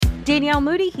Danielle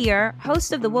Moody here,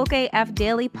 host of the Woke AF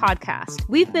Daily podcast.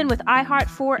 We've been with iHeart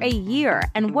for a year,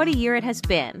 and what a year it has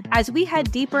been. As we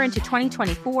head deeper into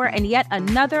 2024 and yet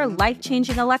another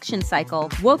life-changing election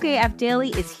cycle, Woke AF Daily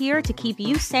is here to keep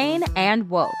you sane and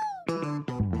woke.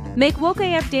 Make Woke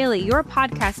AF Daily your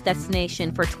podcast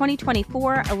destination for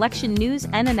 2024 election news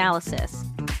and analysis.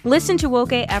 Listen to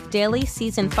Woke AF Daily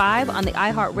Season 5 on the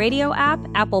iHeartRadio app,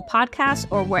 Apple Podcasts,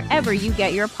 or wherever you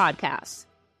get your podcasts.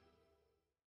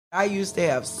 I used to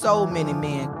have so many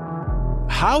men.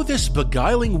 How this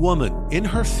beguiling woman in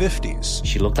her 50s,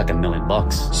 she looked like $1 million,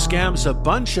 scams a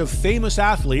bunch of famous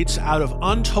athletes out of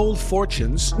untold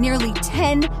fortunes. Nearly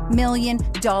 $10 million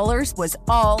was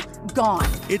all gone.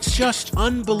 It's just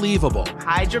unbelievable.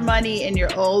 Hide your money in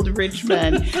your old rich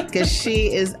man, because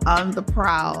she is on the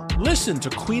prowl. Listen to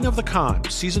Queen of the Con,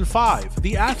 Season 5,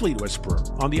 The Athlete Whisperer,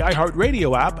 on the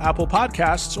iHeartRadio app, Apple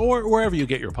Podcasts, or wherever you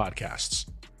get your podcasts.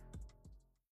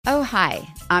 Oh, hi,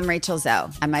 I'm Rachel Zoe,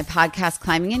 and my podcast,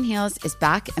 Climbing in Heels, is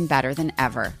back and better than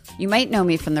ever. You might know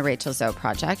me from the Rachel Zoe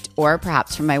Project, or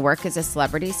perhaps from my work as a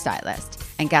celebrity stylist.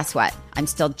 And guess what? I'm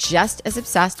still just as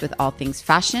obsessed with all things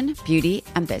fashion, beauty,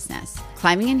 and business.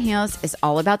 Climbing in Heels is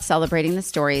all about celebrating the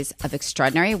stories of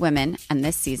extraordinary women, and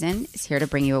this season is here to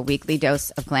bring you a weekly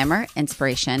dose of glamour,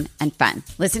 inspiration, and fun.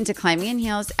 Listen to Climbing in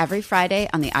Heels every Friday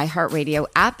on the iHeartRadio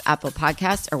app, Apple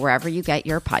Podcasts, or wherever you get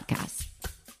your podcasts.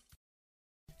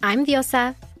 I'm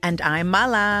Diosa. And I'm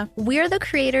Mala. We're the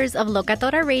creators of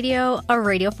Locatora Radio, a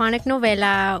radiophonic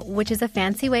novela, which is a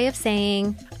fancy way of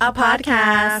saying a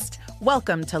podcast.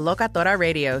 Welcome to Locatora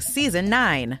Radio Season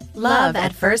 9. Love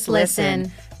at First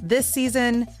Listen. This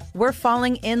season, we're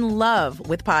falling in love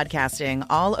with podcasting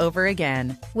all over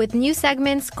again. With new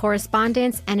segments,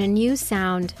 correspondence, and a new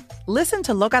sound. Listen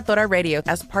to Locatora Radio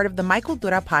as part of the My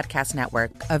Cultura Podcast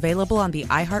Network, available on the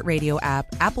iHeartRadio app,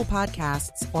 Apple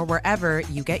Podcasts, or wherever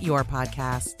you get your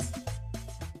podcasts.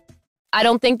 I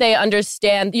don't think they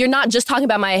understand. You're not just talking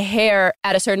about my hair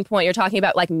at a certain point. You're talking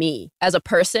about like me as a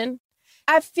person.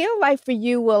 I feel like for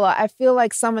you, Willow, I feel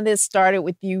like some of this started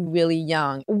with you really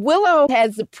young. Willow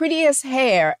has the prettiest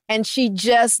hair, and she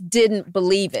just didn't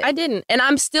believe it. I didn't, and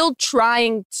I'm still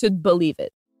trying to believe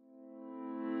it.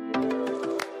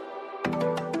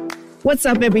 What's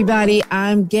up, everybody?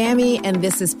 I'm Gammy, and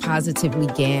this is Positively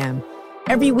Gam.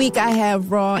 Every week, I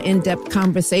have raw, in-depth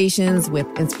conversations with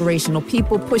inspirational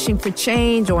people pushing for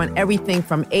change on everything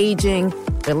from aging,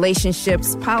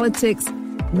 relationships, politics,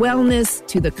 wellness,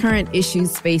 to the current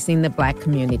issues facing the Black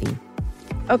community.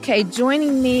 Okay,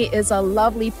 joining me is a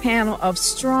lovely panel of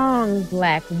strong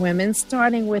Black women,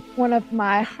 starting with one of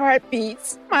my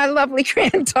heartbeats, my lovely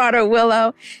granddaughter,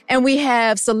 Willow. And we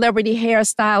have celebrity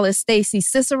hairstylist Stacey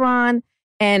Ciceron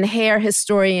and hair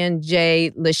historian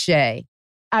Jay Lachey.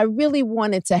 I really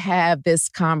wanted to have this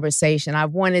conversation. I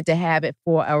wanted to have it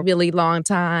for a really long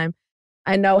time.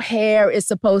 I know hair is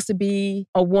supposed to be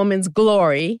a woman's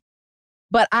glory,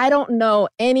 but I don't know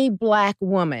any Black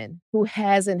woman who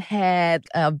hasn't had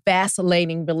a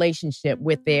vacillating relationship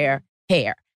with their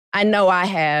hair. I know I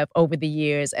have over the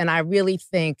years, and I really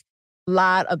think a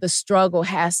lot of the struggle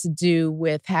has to do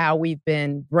with how we've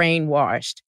been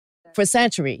brainwashed for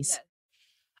centuries.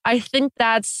 I think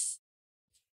that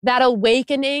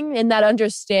awakening and that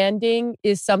understanding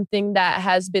is something that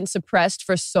has been suppressed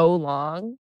for so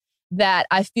long, that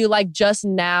I feel like just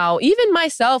now, even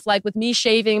myself, like with me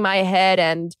shaving my head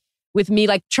and with me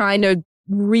like trying to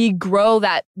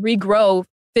regrow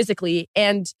physically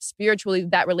and spiritually,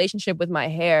 that relationship with my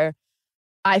hair,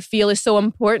 I feel is so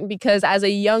important, because as a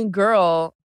young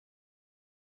girl,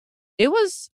 it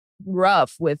was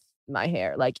rough with my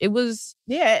hair. Like it was.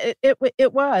 Yeah,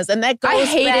 it was. And that goes I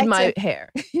hated my to, hair.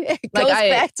 It goes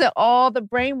back to all the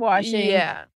brainwashing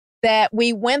that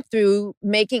we went through,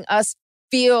 making us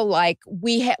feel like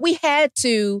we had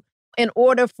to, in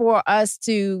order for us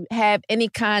to have any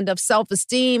kind of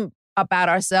self-esteem about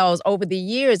ourselves over the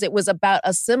years, it was about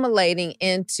assimilating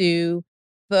into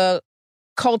the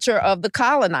culture of the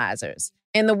colonizers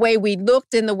and the way we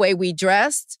looked and the way we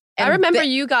dressed. And I remember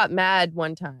you got mad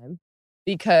one time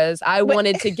because I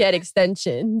wanted to get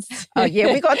extensions. Oh, yeah,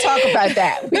 we're going to talk about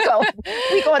that.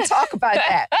 We're going to talk about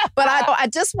that. But I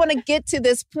just want to get to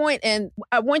this point, and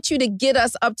I want you to get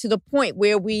us up to the point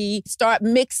where we start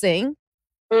mixing.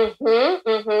 So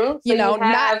you know,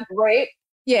 not rape.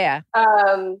 Yeah.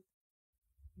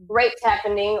 Rapes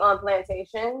happening on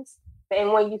plantations.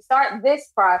 And when you start this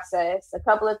process, a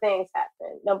couple of things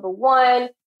happen. Number one,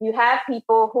 you have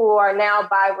people who are now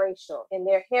biracial, and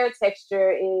their hair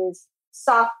texture is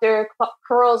softer,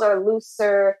 curls are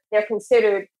looser, they're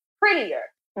considered prettier.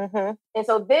 And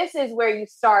so this is where you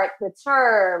start the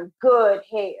term good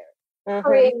hair.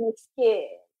 pretty skin.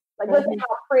 Like, look at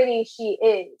how pretty she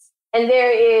is. And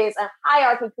there is a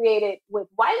hierarchy created with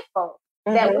white folk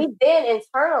that we then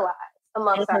internalize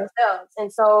amongst ourselves.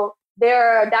 And so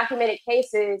there are documented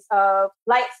cases of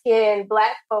light-skinned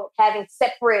Black folk having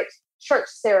separate church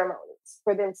ceremonies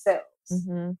for themselves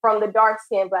from the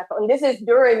dark-skinned Black folk. And this is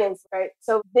during, right?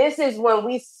 So this is when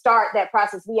we start that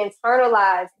process. We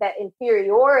internalize that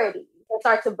inferiority and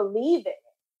start to believe it.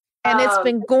 And it's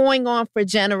been going on for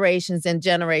generations and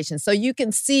generations. So you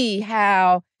can see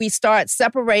how we start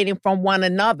separating from one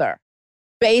another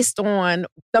based on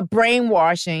the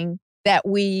brainwashing that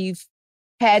we've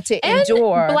had to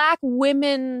endure. Black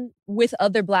women with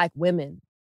other Black women.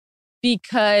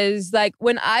 Because like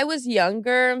when I was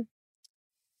younger,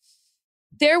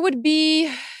 there would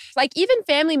be like even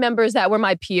family members that were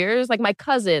my peers, like my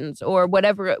cousins or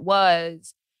whatever it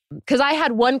was. Because I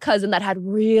had one cousin that had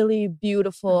really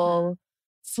beautiful,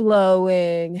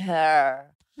 flowing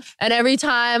hair. And every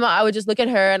time I would just look at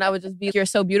her and I would just be, you're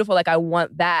so beautiful, like I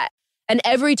want that. And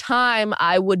every time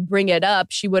I would bring it up,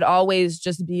 she would always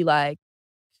just be like,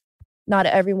 not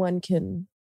everyone can.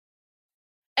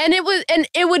 And it was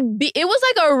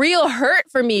like a real hurt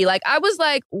for me. Like I was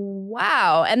like,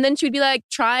 wow. And then she would be like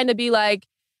trying to be like,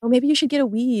 oh, maybe you should get a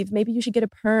weave. Maybe you should get a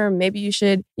perm. Maybe you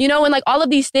should, and like all of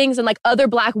these things and like other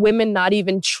Black women not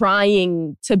even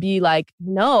trying to be like,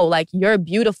 no, like you're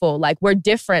beautiful. Like we're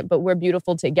different, but we're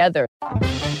beautiful together.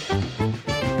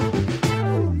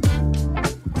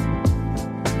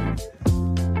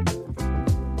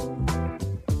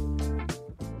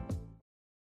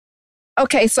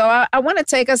 Okay, so I want to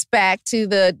take us back to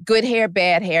the good hair,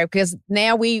 bad hair, because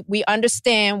now we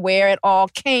understand where it all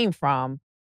came from.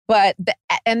 But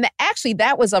actually,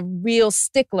 that was a real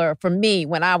stickler for me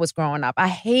when I was growing up. I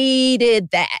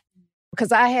hated that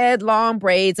because I had long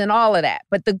braids and all of that.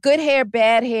 But the good hair,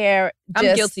 bad hair,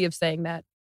 I'm guilty of saying that.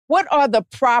 What are the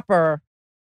proper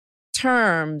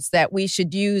terms that we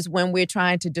should use when we're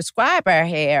trying to describe our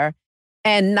hair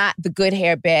and not the good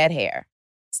hair, bad hair?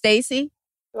 Stacey?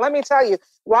 Let me tell you,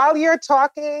 while you're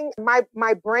talking,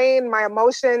 my brain, my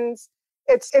emotions,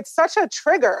 it's such a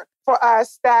trigger for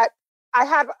us that I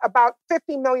have about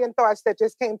 50 million thoughts that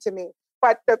just came to me.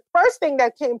 But the first thing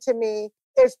that came to me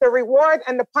is the reward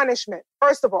and the punishment,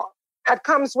 first of all, that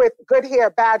comes with good hair,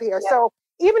 bad hair. Yeah. So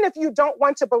even if you don't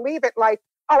want to believe it, like,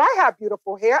 oh, I have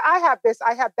beautiful hair, I have this,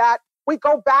 I have that, we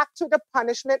go back to the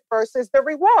punishment versus the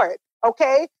reward,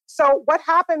 okay? So what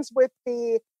happens with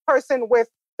the person with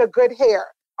the good hair?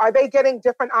 Are they getting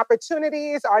different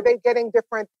opportunities? Are they getting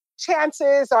different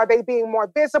chances? Are they being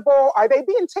more visible? Are they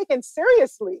being taken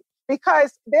seriously?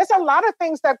 Because there's a lot of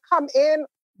things that come in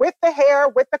with the hair,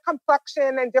 with the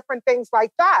complexion and different things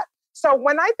like that. So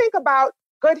when I think about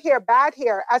good hair, bad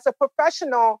hair, as a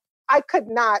professional, I could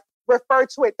not refer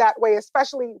to it that way,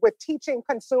 especially with teaching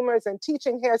consumers and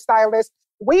teaching hairstylists.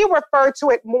 We refer to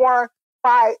it more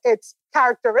by its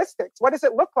characteristics. What does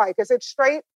it look like? Is it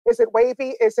straight? Is it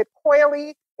wavy? Is it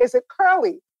coily? Is it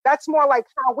curly? That's more like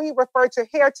how we refer to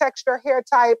hair texture, hair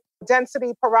type,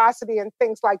 density, porosity, and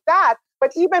things like that.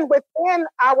 But even within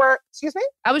our, excuse me?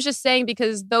 I was just saying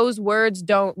because those words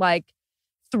don't like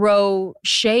throw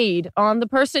shade on the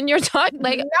person you're talking.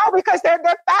 Like no, because they're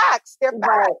facts. They're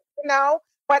facts,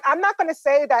 But I'm not going to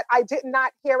say that I did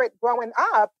not hear it growing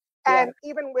up. And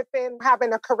even within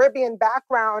having a Caribbean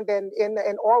background and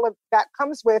all of that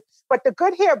comes with, but the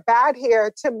good hair, bad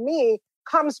hair to me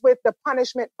comes with the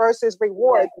punishment versus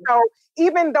reward. Yeah. So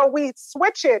even though we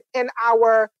switch it in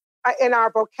our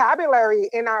vocabulary,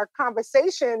 in our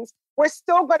conversations, we're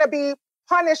still going to be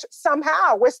punished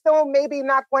somehow. We're still maybe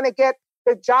not going to get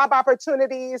the job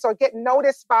opportunities or get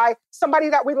noticed by somebody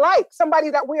that we like, somebody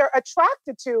that we are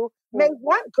attracted to may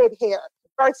want good hair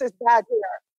versus bad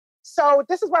hair. So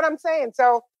this is what I'm saying.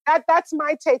 So that's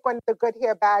my take on the good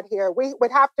hair, bad hair. We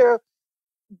would have to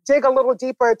dig a little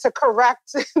deeper to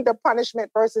correct the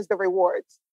punishment versus the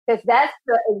rewards. Because that's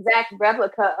the exact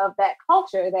replica of that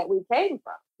culture that we came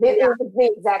from. It was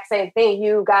the exact same thing.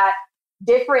 You got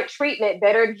different treatment,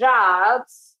 better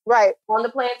jobs on the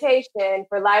plantation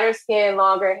for lighter skin,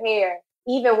 longer hair.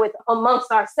 Even with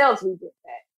amongst ourselves, we did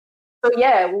that. So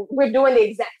yeah, we're doing the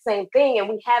exact same thing and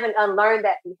we haven't unlearned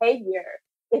that behavior.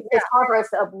 It's hard for us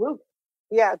to uproot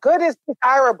it. Yeah, good is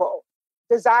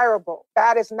desirable.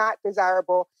 Bad is not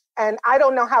desirable. And I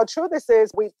don't know how true this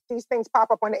is. These things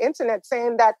pop up on the internet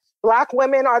saying that Black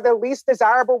women are the least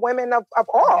desirable women of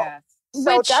all. Yes.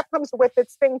 So that comes with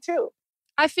its thing too.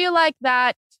 I feel like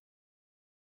that,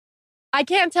 I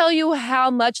can't tell you how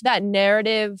much that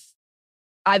narrative,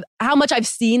 how much I've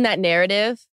seen that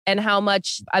narrative and how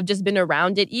much I've just been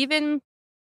around it. Even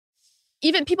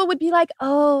even people would be like,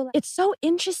 oh, it's so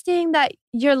interesting that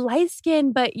you're light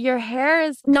skinned, but your hair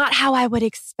is not how I would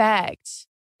expect.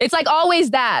 It's like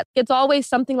always that. It's always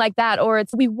something like that. Or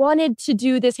it's, we wanted to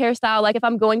do this hairstyle. Like if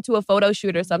I'm going to a photo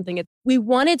shoot or something, we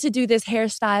wanted to do this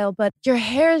hairstyle, but your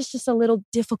hair is just a little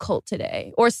difficult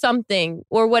today or something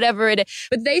or whatever it is.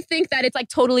 But they think that it's like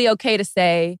totally okay to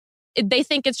say, they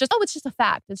think it's just, oh, it's just a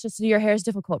fact. It's just your hair is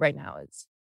difficult right now.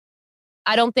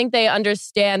 I don't think they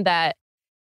understand that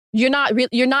you're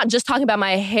not just talking about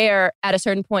my hair at a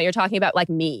certain point. You're talking about like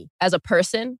me as a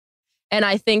person. And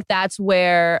I think that's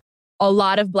where a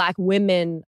lot of Black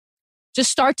women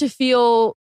just start to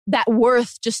feel that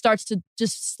worth just starts to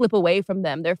just slip away from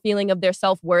them. Their feeling of their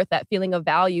self-worth, that feeling of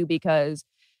value, because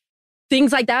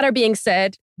things like that are being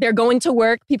said. They're going to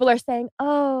work. People are saying,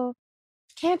 oh,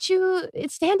 can't you,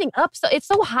 it's standing up. So it's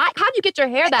so high. How'd you get your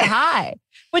hair that high?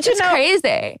 But it's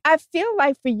crazy. I feel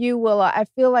like for you, Willow, I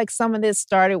feel like some of this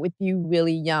started with you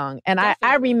really young. And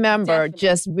I remember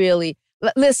just really,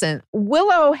 listen,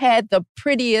 Willow had the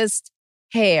prettiest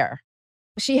hair.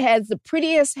 She had the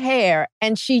prettiest hair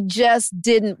and she just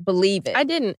didn't believe it. I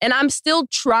didn't. And I'm still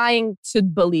trying to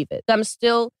believe it. I'm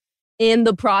still in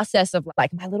the process of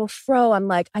like my little fro. I'm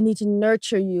like, I need to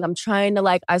nurture you. I'm trying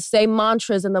to I say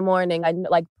mantras in the morning. I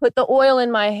put the oil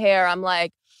in my hair. I'm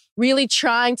like really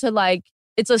trying to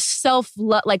it's a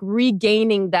self-love,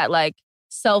 regaining that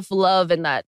self-love and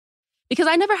that, because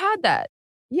I never had that.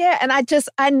 Yeah. And I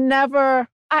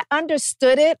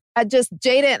understood it.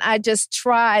 Jada and I just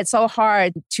tried so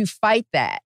hard to fight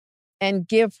that and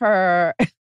give her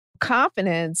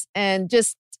confidence and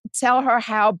just tell her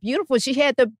how beautiful she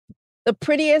had the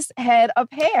prettiest head of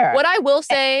hair. What I will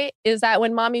say is that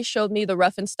when Mommy showed me the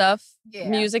Rough and Stuff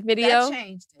music video,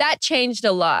 that changed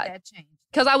a lot.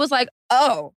 Because I was like,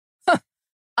 oh,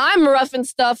 I'm rough and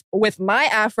stuff with my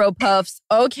Afro puffs.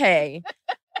 Okay.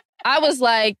 I was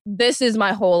like, this is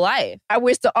my whole life. I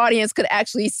wish the audience could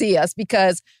actually see us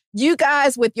because you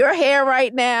guys with your hair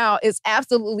right now is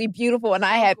absolutely beautiful. And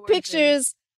I had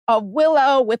pictures of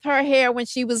Willow with her hair when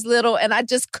she was little, and I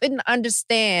just couldn't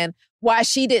understand why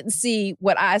she didn't see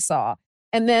what I saw.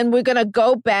 And then we're going to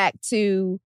go back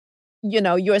to,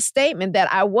 your statement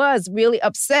that I was really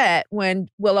upset when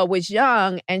Willow was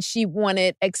young and she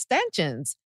wanted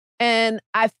extensions. And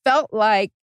I felt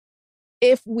like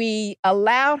if we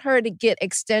allowed her to get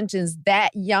extensions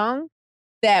that young,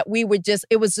 that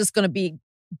it was just going to be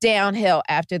downhill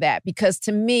after that. Because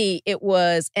to me, it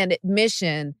was an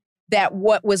admission that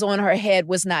what was on her head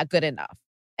was not good enough.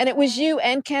 And it was you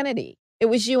and Kennedy.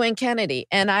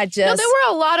 And I just... No, there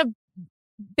were a lot of...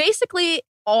 Basically,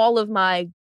 all of my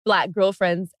Black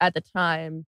girlfriends at the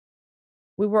time,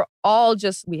 we were all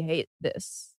just, we hate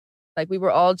this. We were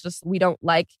all just, we don't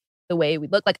like the way we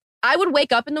look. I would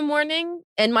wake up in the morning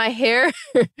and my hair,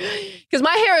 because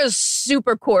my hair is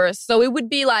super coarse. So it would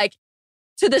be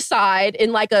to the side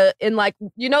in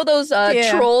those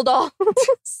troll dolls?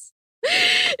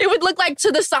 It would look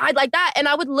to the side like that. And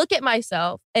I would look at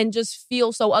myself and just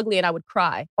feel so ugly and I would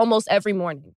cry almost every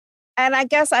morning. And I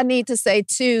guess I need to say,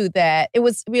 too, that it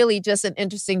was really just an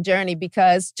interesting journey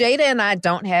because Jada and I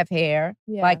don't have hair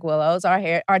like Willow's. Our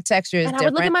texture is different. And I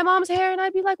would look at my mom's hair and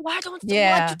I'd be like, why don't you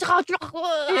talk?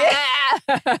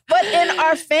 But in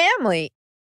our family,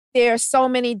 there are so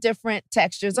many different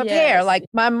textures of hair.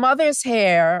 My mother's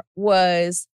hair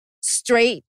was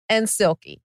straight and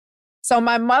silky. So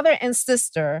my mother and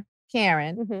sister,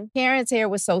 Karen, Karen's hair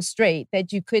was so straight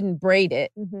that you couldn't braid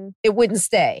it. It wouldn't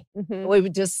stay.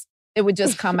 It would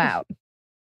just come out.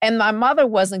 And my mother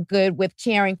wasn't good with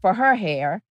caring for her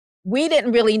hair. We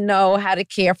didn't really know how to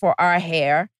care for our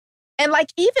hair. And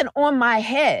even on my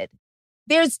head,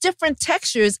 there's different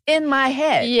textures in my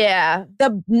head. Yeah.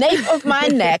 The nape of my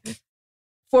neck,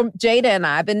 for Jada and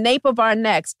I, the nape of our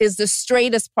necks is the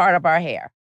straightest part of our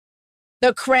hair.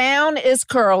 The crown is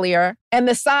curlier and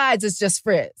the sides is just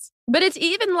frizz. But it's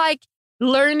even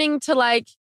learning to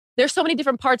there's so many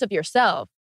different parts of yourself.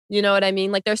 You know what I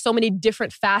mean? There's so many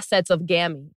different facets of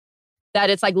Gammy that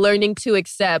it's learning to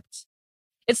accept.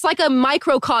 It's like a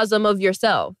microcosm of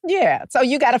yourself. Yeah. So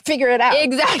you got to figure it out.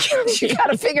 Exactly. You got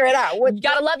to figure it out. You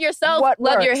got to love yourself,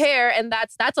 love your hair. And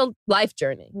that's a life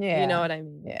journey. Yeah. You know what I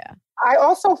mean? Yeah. I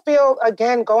also feel,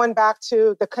 again, going back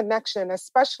to the connection,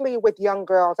 especially with young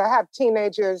girls. I have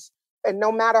teenagers, and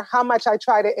no matter how much I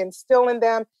try to instill in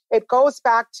them, it goes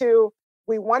back to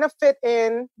we want to fit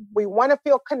in, we want to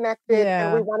feel connected,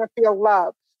 and we want to feel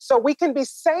loved. So we can be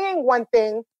saying one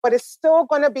thing, but it's still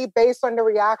going to be based on the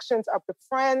reactions of the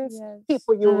friends,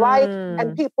 people you like,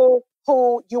 and people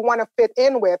who you want to fit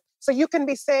in with. So you can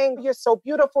be saying, you're so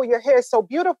beautiful, your hair is so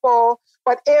beautiful.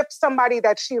 But if somebody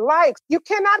that she likes, you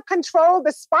cannot control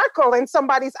the sparkle in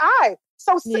somebody's eye.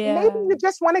 So maybe you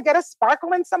just want to get a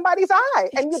sparkle in somebody's eye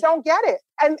and you don't get it.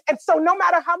 And so no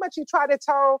matter how much you try to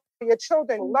tell your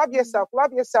children, love yourself,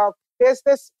 there's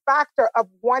this factor of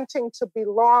wanting to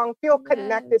belong, feel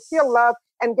connected, feel loved,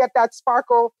 and get that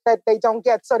sparkle that they don't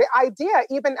get. So the idea,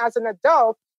 even as an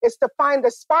adult, is to find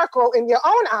the sparkle in your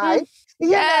own eye,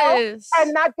 you know,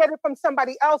 and not get it from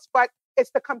somebody else, but it's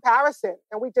the comparison,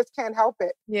 and we just can't help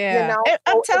it. Yeah. You know?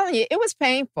 I'm telling you, it was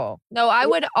painful. No, I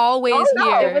would always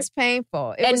hear. It was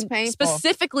painful. It was painful.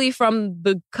 Specifically from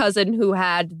the cousin who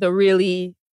had the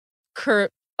really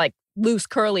loose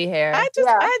curly hair.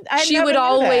 I she would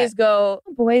always go,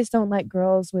 boys don't like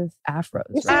girls with afros.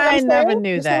 You see Right? what I'm I never saying?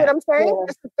 knew You that. see what I'm saying?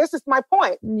 This is my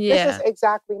point. Yeah. This is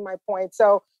exactly my point.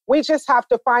 So we just have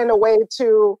to find a way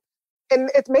to, and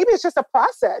maybe it's just a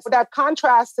process, that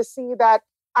contrast to see that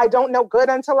I don't know good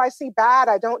until I see bad.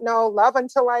 I don't know love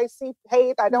until I see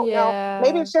hate. I don't know.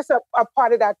 Maybe it's just a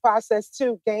part of that process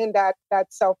to gain that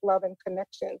self-love and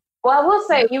connection. Well, I will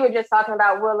say, you were just talking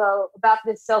about, Willow, about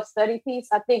this self-study piece.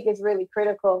 I think is really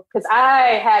critical because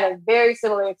I had a very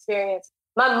similar experience.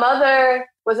 My mother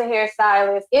was a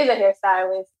hairstylist, is a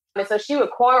hairstylist. And so she would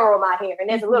cornrow my hair. And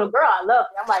as a little girl, I loved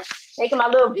it. I'm like making my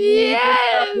little beads.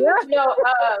 You know,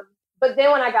 but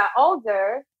then when I got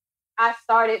older, I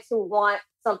started to want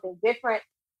something different.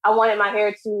 I wanted my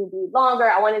hair to be longer.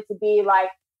 I wanted to be like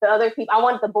the other people. I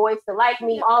wanted the boys to like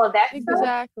me, all of that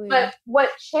stuff. But what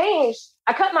changed,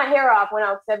 I cut my hair off when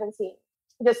I was 17.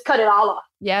 Just cut it all off.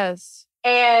 Yes.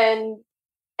 And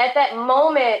at that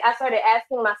moment, I started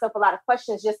asking myself a lot of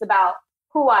questions just about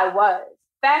who I was.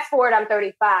 Fast forward, I'm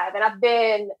 35, and I've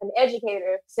been an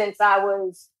educator since I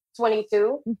was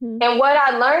 22. And what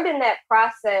I learned in that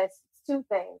process, two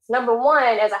things. Number one,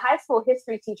 as a high school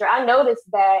history teacher, I noticed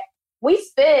that we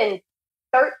spend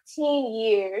 13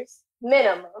 years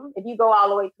minimum, if you go all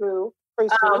the way through, or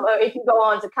if you go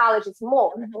on to college, it's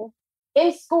more,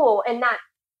 in school, and not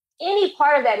any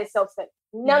part of that is self-study.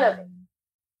 None of it.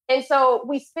 And so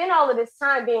we spend all of this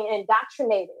time being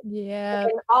indoctrinated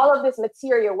in all of this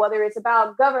material, whether it's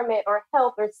about government or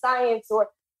health or science or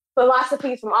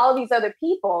philosophies from all of these other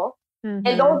people. And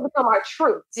those become our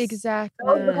truths. Exactly.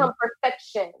 Those become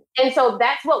perfection. And so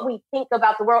that's what we think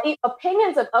about the world.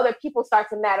 Opinions of other people start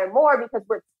to matter more because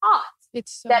we're taught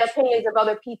that opinions of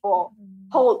other people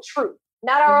hold true,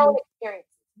 not our own experiences.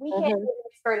 We can't be an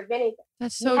expert of anything.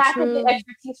 That's so we have true. to get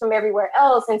expertise from everywhere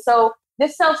else. And so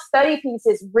this self-study piece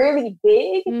is really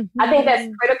big. I think that's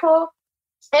critical.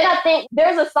 And I think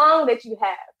there's a song that you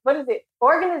have. What is it?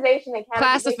 Organization and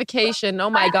Classification. Oh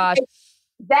my gosh.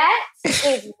 That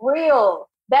is real.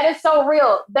 That is so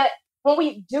real. That when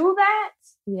we do that,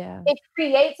 it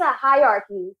creates a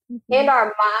hierarchy in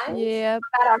our minds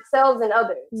about ourselves and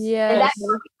others. And that's how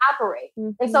we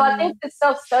operate. And so I think the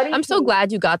self-study. I'm so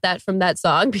glad you got that from that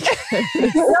song because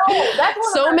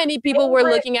so many people were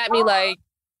looking at me like,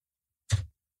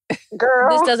 girl,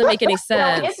 this doesn't make any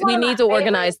sense. We need to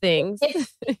organize things.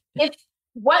 It's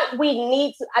what we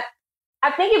need to.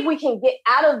 I think if we can get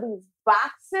out of these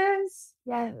boxes,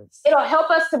 it'll help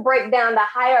us to break down the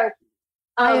hierarchy.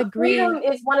 I agree. Freedom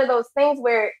is one of those things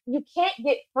where you can't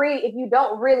get free if you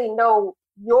don't really know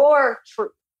your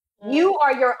truth. You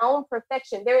are your own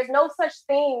perfection. There is no such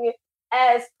thing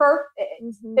as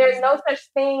perfect. There's no such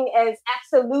thing as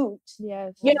absolute.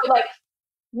 You know, like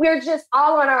we're just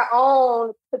all on our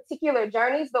own particular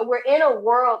journeys, but we're in a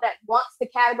world that wants to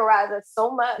categorize us so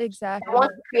much. That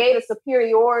wants to create a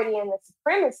superiority and a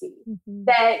supremacy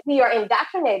that we are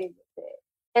indoctrinated with it.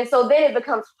 And so then it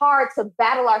becomes hard to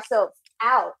battle ourselves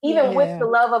out, even with the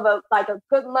love of a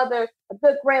good mother, a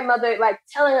good grandmother, like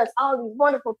telling us all these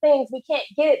wonderful things. We can't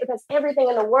get it because everything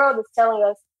in the world is telling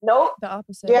us, nope, the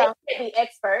opposite. They can't be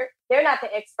expert. They're not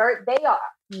the expert. They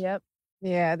are.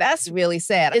 Yeah, that's really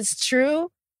sad. It's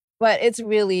true, but it's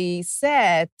really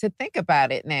sad to think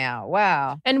about it now.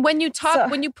 Wow. And when you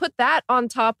when you put that on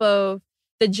top of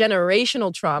the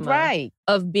generational trauma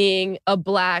of being a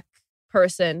Black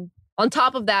person, on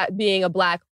top of that being a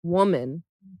Black woman,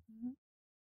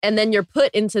 and then you're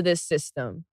put into this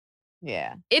system.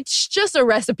 It's just a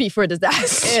recipe for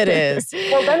disaster. It is.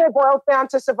 Well, then it boils down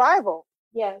to survival.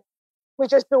 Yeah. We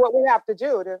just do what we have to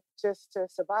do to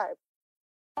survive.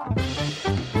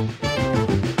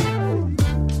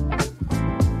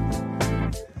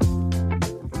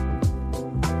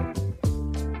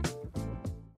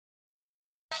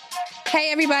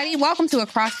 Hey, everybody. Welcome to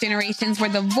Across Generations, where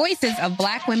the voices of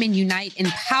Black women unite in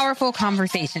powerful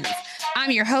conversations.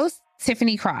 I'm your host,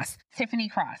 Tiffany Cross.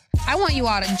 I want you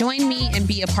all to join me and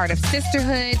be a part of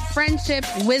sisterhood, friendship,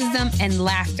 wisdom, and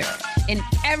laughter. In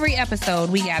every episode,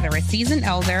 we gather a seasoned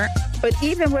elder. But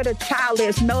even with a child,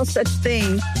 there's no such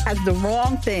thing as the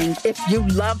wrong thing if you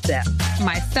love them.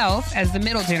 Myself as the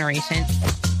middle generation.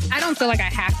 I don't feel like I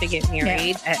have to get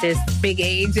married at this big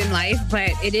age in life,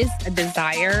 but it is a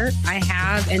desire I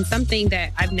have and something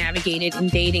that I've navigated in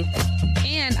dating.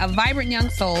 And a vibrant young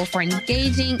soul for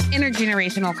engaging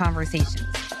intergenerational conversations.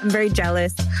 I'm very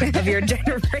jealous of your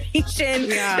generation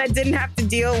that didn't have to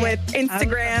deal with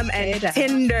Instagram and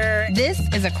Tinder. This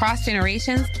is Across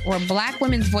Generations, where Black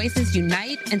women's voices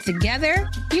unite, and together,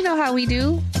 you know how we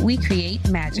do, we create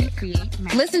magic.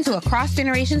 Listen to Across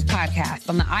Generations podcast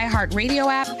on the iHeartRadio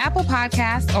app, Apple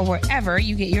Podcasts, or wherever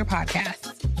you get your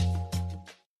podcasts.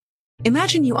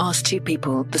 Imagine you ask two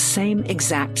people the same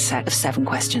exact set of 7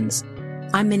 questions.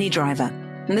 I'm Minnie Driver,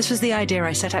 and this was the idea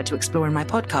I set out to explore in my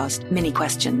podcast, Mini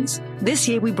Questions. This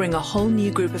year, we bring a whole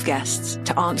new group of guests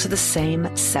to answer the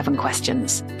same 7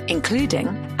 questions, including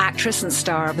actress and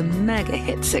star of the mega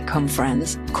hit sitcom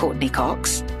Friends, Courtney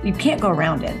Cox. You can't go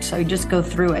around it, so you just go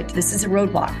through it. This is a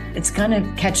roadblock. It's going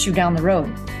to catch you down the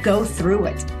road. Go through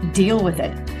it. Deal with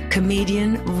it.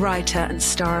 Comedian, writer, and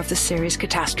star of the series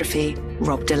Catastrophe,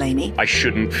 Rob Delaney. I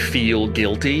shouldn't feel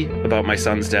guilty about my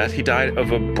son's death. He died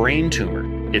of a brain tumor.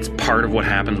 It's part of what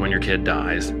happens when your kid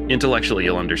dies. Intellectually,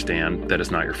 you'll understand that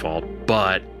it's not your fault,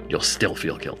 but you'll still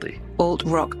feel guilty.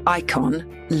 Alt-rock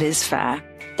icon, Liz Phair.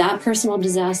 That personal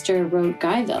disaster wrote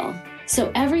Guyville.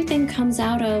 So everything comes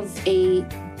out of a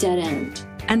dead end.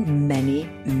 And many,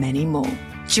 many more.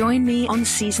 Join me on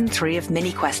Season 3 of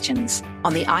Mini Questions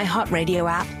on the iHeartRadio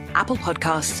app, Apple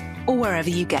Podcasts, or wherever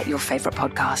you get your favorite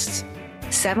podcasts.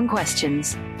 7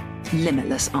 questions,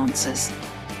 limitless answers.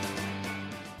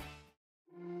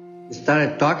 We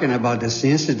started talking about this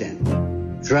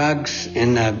incident. Drugs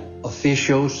and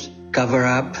officials cover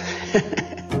up.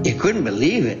 You couldn't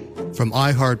believe it. From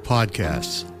iHeart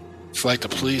Podcasts. It's like the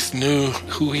police knew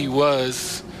who he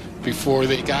was before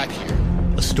they got here.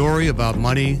 A story about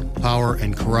money, power,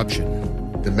 and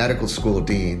corruption. The medical school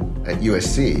dean at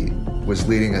USC was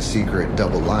leading a secret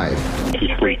double life.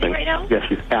 She's breathing right now? Yes,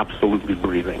 she's absolutely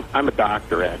breathing. I'm a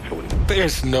doctor, actually.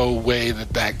 There's no way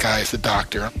that guy's a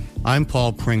doctor. I'm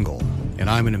Paul Pringle, and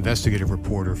I'm an investigative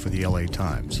reporter for the LA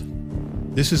Times.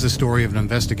 This is the story of an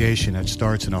investigation that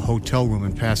starts in a hotel room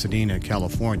in Pasadena,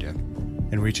 California,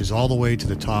 and reaches all the way to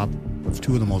the top of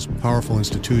 2 of the most powerful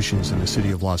institutions in the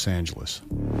city of Los Angeles.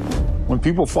 When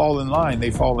people fall in line, they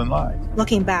fall in line.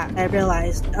 Looking back, I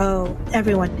realized,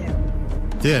 everyone knew.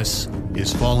 This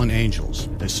is Fallen Angels,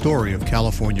 the story of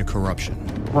California corruption.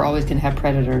 We're always going to have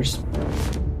predators.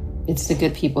 It's the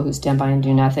good people who stand by and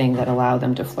do nothing that allow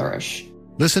them to flourish.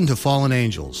 Listen to Fallen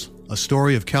Angels, a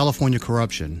story of California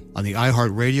corruption on the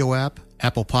iHeartRadio app,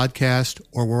 Apple Podcast,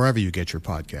 or wherever you get your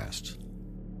podcasts.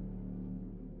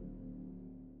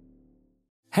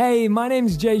 Hey, my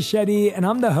name's Jay Shetty, and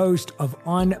I'm the host of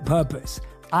On Purpose.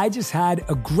 I just had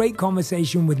a great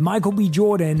conversation with Michael B.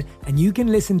 Jordan, and you can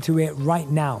listen to it right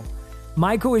now.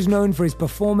 Michael is known for his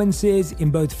performances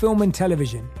in both film and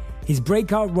television. His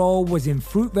breakout role was in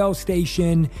Fruitvale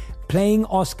Station, playing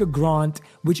Oscar Grant,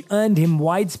 which earned him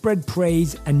widespread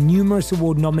praise and numerous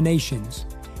award nominations.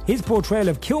 His portrayal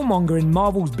of Killmonger in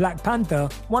Marvel's Black Panther,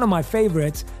 one of my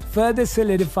favorites, further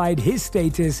solidified his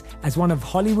status as one of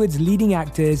Hollywood's leading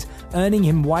actors, earning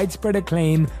him widespread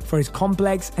acclaim for his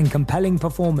complex and compelling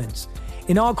performance.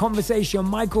 In our conversation,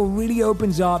 Michael really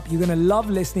opens up. You're going to love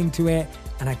listening to it,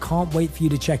 and I can't wait for you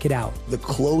to check it out. The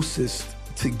closest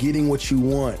to getting what you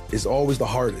want is always the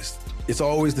hardest. It's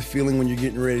always the feeling when you're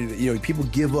getting ready to, people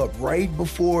give up right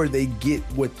before they get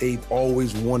what they've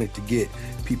always wanted to get.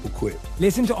 People quit.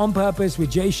 Listen to On Purpose with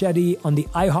Jay Shetty on the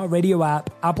iHeartRadio app,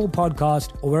 Apple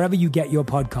Podcast, or wherever you get your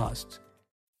podcasts.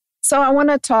 So I want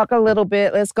to talk a little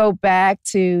bit. Let's go back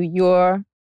to your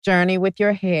journey with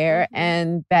your hair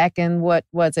and back in, what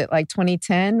was it, like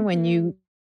 2010 when you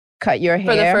cut your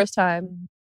hair? For the first time.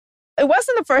 It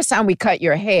wasn't the first time we cut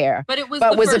your hair, but it was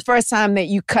the first time that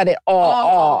you cut it all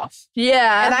off.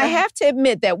 Yeah. And I have to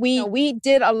admit that we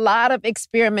did a lot of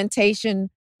experimentation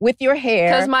with your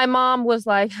hair. Because my mom was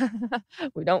like,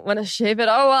 we don't want to shave it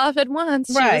all off at once.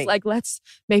 She was like, let's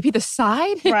maybe the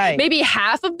side, maybe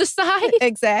half of the side.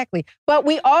 Exactly. But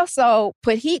we also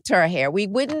put heat to her hair. We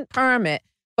wouldn't perm it,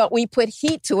 but we put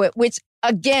heat to it, which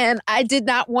again, I did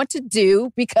not want to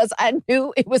do because I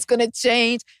knew it was going to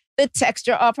change the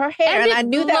texture of her hair. And I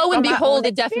knew that lo and behold,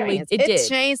 it definitely did. It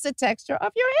changed the texture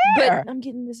of your hair. But I'm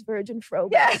getting this virgin fro.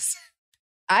 Yes.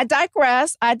 I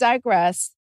digress.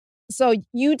 So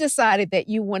you decided that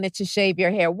you wanted to shave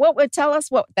your hair. Tell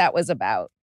us what that was about.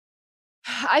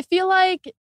 I feel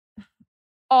like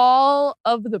all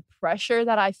of the pressure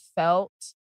that I felt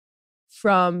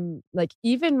from like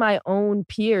even my own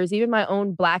peers, even my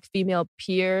own Black female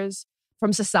peers,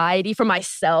 from society, from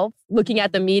myself, looking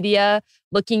at the media,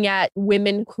 looking at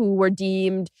women who were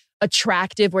deemed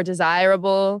attractive or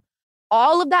desirable,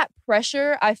 all of that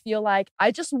pressure, I feel like I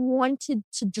just wanted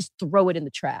to just throw it in the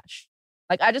trash.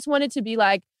 Like, I just wanted to be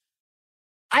like,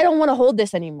 I don't want to hold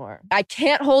this anymore. I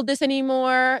can't hold this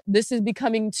anymore. This is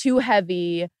becoming too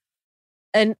heavy.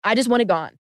 And I just want it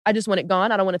gone. I just want it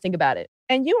gone. I don't want to think about it.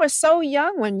 And you were so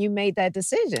young when you made that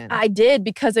decision. I did,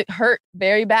 because it hurt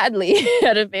very badly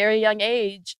at a very young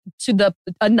age,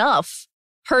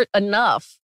 hurt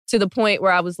enough to the point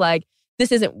where I was like,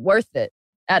 this isn't worth it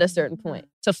at a certain point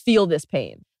to feel this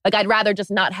pain. Like, I'd rather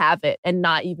just not have it and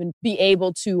not even be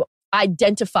able to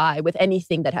identify with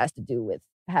anything that has to do with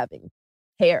having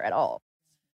hair at all.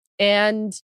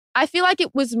 And I feel like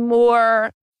it was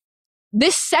more,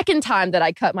 this second time that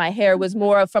I cut my hair was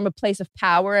more from a place of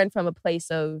power and from a place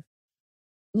of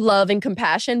love and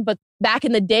compassion. But back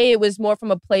in the day, it was more from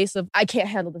a place of, I can't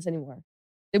handle this anymore.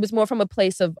 It was more from a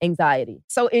place of anxiety.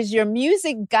 So is your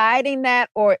music guiding that,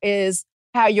 or is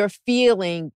how you're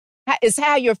feeling is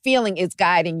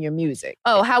guiding your music?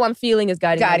 Oh, how I'm feeling is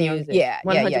guiding my music. Yeah.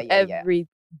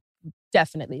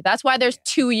 Definitely. That's why there's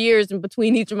 2 years in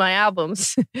between each of my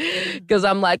albums. Because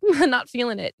I'm like, not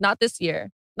feeling it. Not this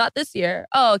year. Not this year.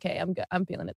 Oh, okay. I'm good. I'm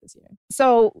feeling it this year.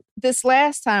 So this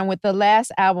last time with the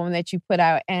last album that you put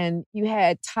out, and you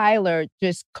had Tyler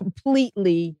just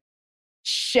completely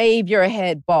shave your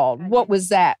head bald. What was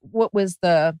that? What was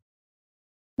the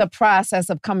process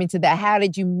of coming to that? How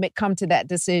did you come to that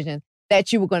decision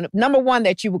that you were going to, number one,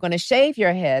 that you were going to shave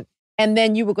your head, and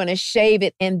then you were going to shave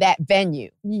it in that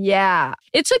venue? Yeah.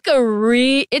 It took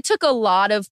a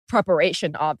lot of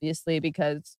preparation, obviously,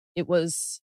 because it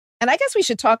was... And I guess we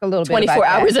should talk a little bit about 24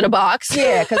 hours in a box.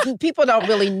 Yeah, because people don't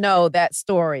really know that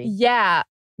story. Yeah.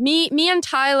 Me and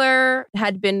Tyler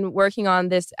had been working on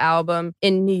this album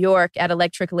in New York at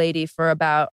Electric Lady for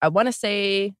about, I want to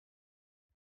say,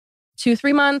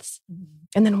 2-3 months.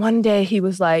 And then one day he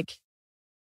was like,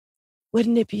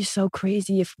 wouldn't it be so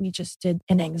crazy if we just did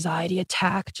an anxiety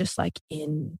attack just like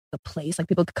in the place? Like,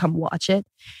 people could come watch it.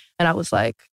 And I was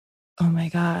like, oh my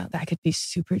God, that could be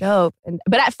super dope.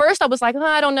 But at first I was like,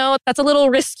 I don't know, that's a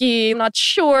little risky. I'm not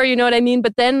sure, you know what I mean?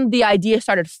 But then the idea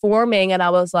started forming and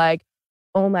I was like,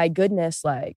 oh my goodness,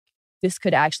 like this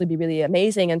could actually be really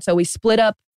amazing. And so we split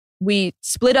up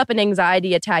an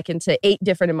anxiety attack into 8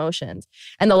 different emotions.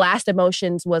 And the last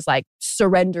emotions was like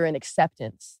surrender and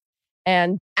acceptance.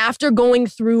 And after going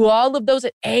through all of those,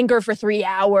 anger for 3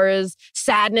 hours,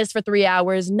 sadness for 3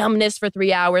 hours, numbness for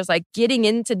 3 hours, like getting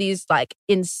into these like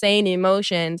insane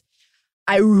emotions,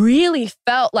 I really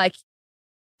felt like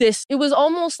it was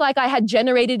almost like I had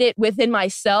generated it within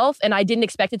myself and I didn't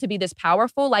expect it to be this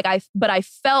powerful. But I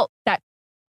felt that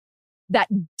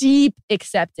deep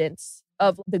acceptance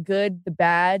of the good, the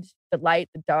bad, the light,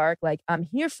 the dark. Like, I'm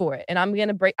here for it and I'm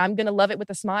going to love it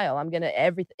with a smile.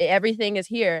 Everything is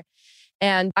here.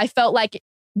 And I felt like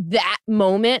that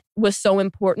moment was so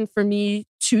important for me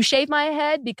to shave my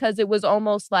head, because it was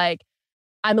almost like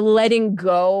I'm letting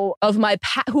go of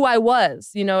who I was.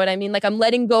 You know what I mean? Like, I'm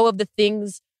letting go of the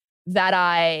things that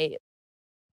I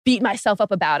beat myself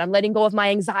up about. I'm letting go of my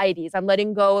anxieties. I'm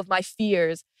letting go of my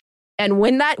fears. And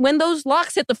when those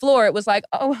locks hit the floor, it was like,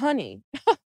 oh, honey,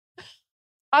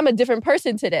 I'm a different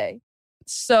person today.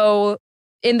 So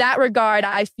in that regard,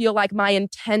 I feel like my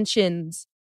intentions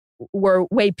were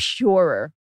way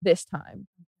purer this time.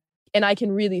 And I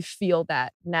can really feel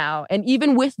that now. And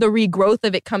even with the regrowth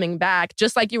of it coming back,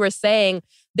 just like you were saying,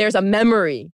 there's a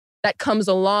memory that comes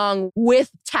along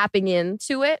with tapping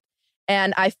into it.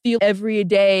 And I feel every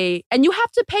day, and you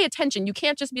have to pay attention. You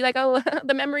can't just be like, oh,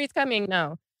 the memory's coming.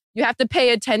 No, you have to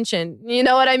pay attention. You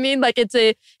know what I mean? Like, it's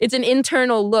an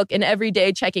internal look and every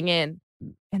day checking in.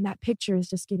 And that picture is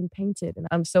just getting painted. And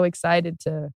I'm so excited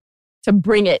to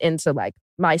bring it into like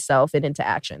myself and into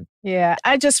action. Yeah.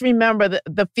 I just remember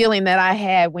the feeling that I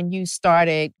had when you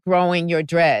started growing your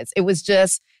dreads. It was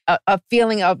just a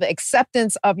feeling of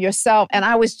acceptance of yourself. And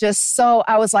I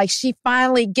was like, she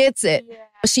finally gets it. Yeah.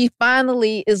 She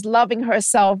finally is loving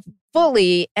herself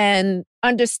fully and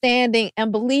understanding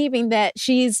and believing that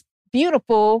she's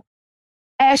beautiful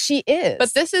as she is.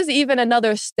 But this is even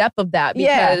another step of that,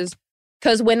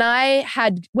 because when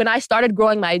I started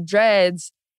growing my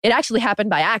dreads, it actually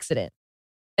happened by accident.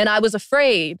 And I was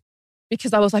afraid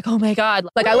because I was like, oh my God.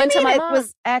 Like, I went to my mom. It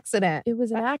was accident. It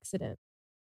was an accident.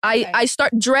 Okay.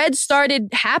 Dreads started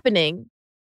happening.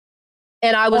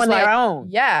 And I was on like, their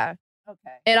own. Yeah.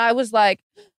 Okay. And I was like,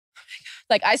 oh my God.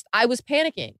 Like I was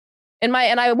panicking. And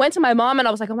I went to my mom and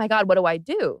I was like, oh my God, what do I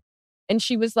do? And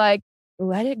she was like,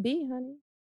 let it be, honey.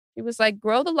 She was like,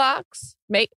 grow the locks.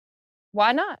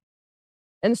 Why not?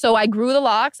 And so I grew the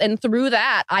locks, and through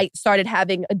that, I started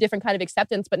having a different kind of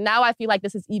acceptance. But now I feel like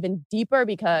this is even deeper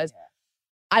because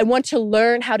I want to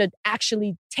learn how to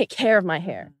actually take care of my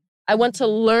hair. I want to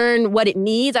learn what it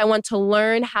needs. I want to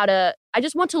learn I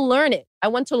just want to learn it. I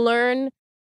want to learn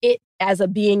it as a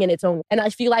being in its own. And I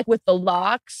feel like with the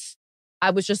locks,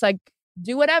 I was just like,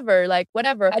 do whatever, like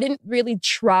whatever. I didn't really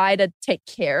try to take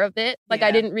care of it. Like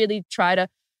I didn't really try to,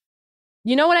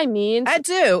 you know what I mean? I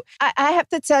do. I have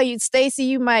to tell you, Stacey,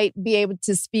 you might be able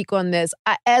to speak on this.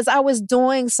 As I was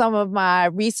doing some of my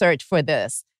research for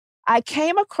this, I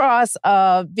came across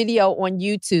a video on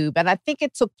YouTube, and I think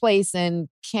it took place in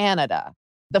Canada,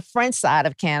 the French side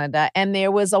of Canada. And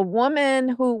there was a woman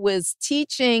who was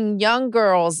teaching young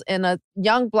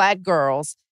Black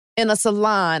girls in a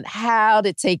salon how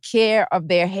to take care of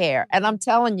their hair. And I'm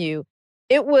telling you,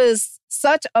 it was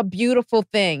such a beautiful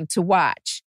thing to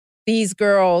watch these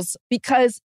girls,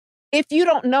 because if you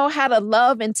don't know how to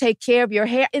love and take care of your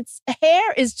hair,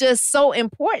 hair is just so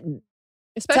important.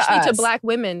 Especially to Black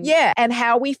women. Yeah, and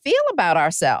how we feel about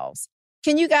ourselves.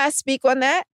 Can you guys speak on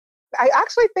that? I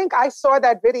actually think I saw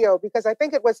that video because I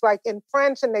think it was like in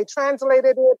French and they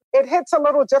translated it. It hits a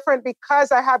little different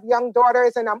because I have young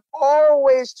daughters and I'm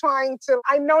always trying to,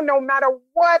 I know no matter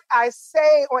what I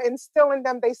say or instill in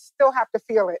them, they still have to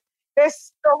feel it. They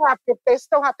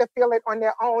still have to feel it on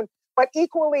their own. But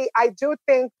equally, I do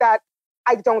think that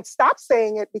I don't stop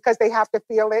saying it because they have to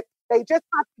feel it. They just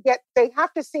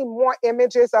have to see more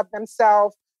images of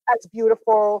themselves as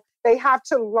beautiful. They have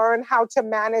to learn how to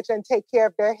manage and take care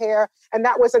of their hair. And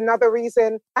that was another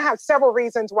reason. I have several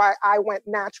reasons why I went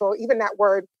natural. Even that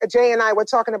word, Jay and I were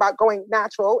talking about going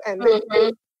natural and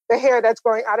the hair that's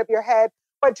growing out of your head.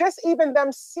 But just even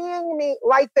them seeing me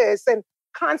like this and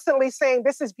constantly saying,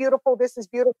 this is beautiful,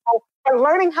 and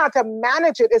learning how to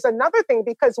manage it is another thing,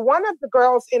 because one of the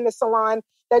girls in the salon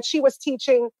that she was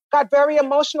teaching got very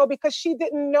emotional because she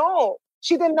didn't know.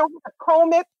 She didn't know how to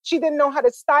comb it. She didn't know how to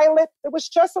style it. It was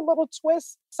just a little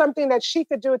twist, something that she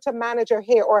could do to manage her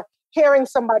hair, or hearing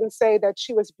somebody say that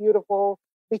she was beautiful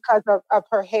because of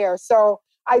her hair. So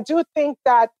I do think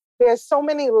that there's so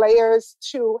many layers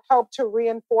to help to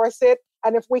reinforce it.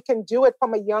 And if we can do it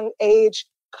from a young age,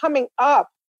 coming up,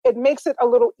 it makes it a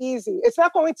little easy. It's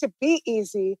not going to be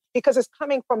easy because it's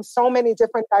coming from so many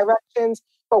different directions,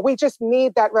 but we just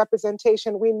need that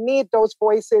representation. We need those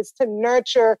voices to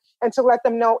nurture and to let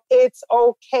them know it's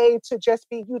okay to just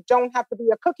be. You don't have to be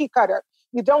a cookie cutter.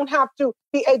 You don't have to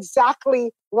be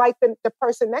exactly like the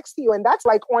person next to you. And that's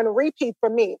like on repeat for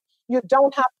me. You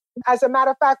don't have. As a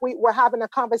matter of fact, we were having a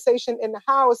conversation in the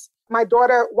house. My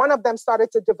daughter, one of them started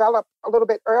to develop a little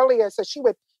bit earlier. So she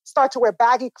would start to wear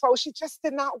baggy clothes. She just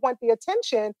did not want the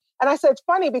attention. And I said, it's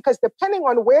funny because depending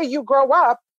on where you grow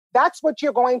up, that's what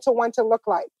you're going to want to look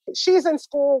like. She's in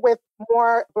school with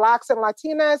more Blacks and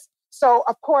Latinas. So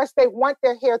of course they want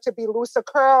their hair to be looser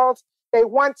curls. They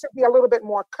want to be a little bit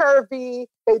more curvy.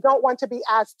 They don't want to be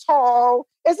as tall.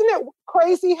 Isn't it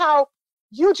crazy how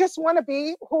you just want to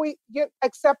be who you're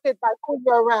accepted by who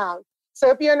you're around? So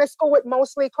if you're in a school with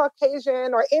mostly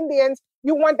Caucasian or Indians,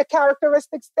 you want the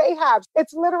characteristics they have.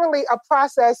 It's literally a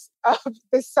process of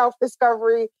this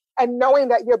self-discovery and knowing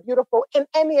that you're beautiful in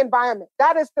any environment.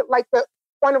 That is the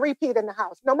one repeat in the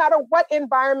house. No matter what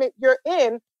environment you're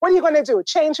in, what are you going to do?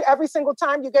 Change every single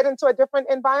time you get into a different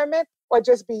environment, or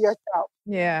just be yourself?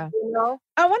 Yeah. You know?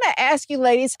 I want to ask you,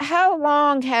 ladies, how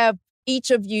long have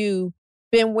each of you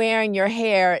been wearing your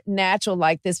hair natural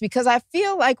like this? Because I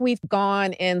feel like we've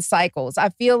gone in cycles. I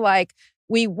feel like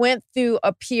we went through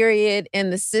a period in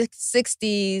the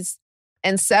 60s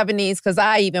and 70s, because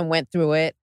I even went through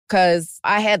it, because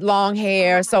I had long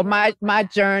hair. So my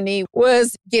journey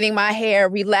was getting my hair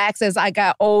relaxed as I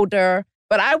got older.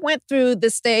 But I went through the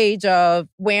stage of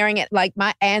wearing it like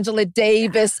my Angela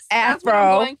Davis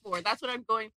afro. That's what I'm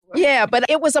going for. Yeah, but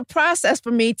it was a process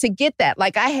for me to get that.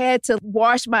 Like I had to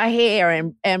wash my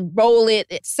hair and roll it,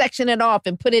 section it off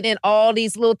and put it in all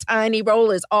these little tiny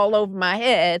rollers all over my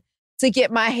head to get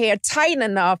my hair tight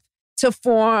enough to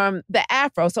form the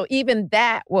afro. So even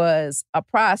that was a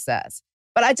process.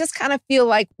 But I just kind of feel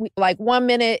like 1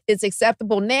 minute is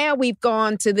acceptable. Now we've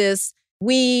gone to this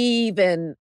weave,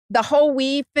 and the whole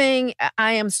weave thing,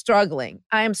 I am struggling.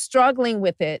 I am struggling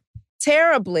with it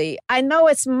terribly. I know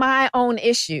it's my own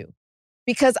issue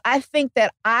because I think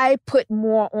that I put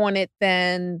more on it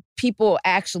than people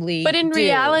actually But in do.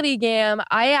 reality, Gam,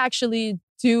 I actually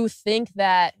do think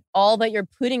that all that you're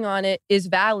putting on it is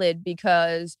valid,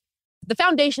 because The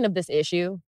foundation of this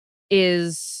issue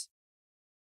is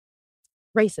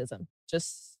racism,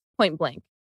 just point blank.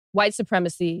 White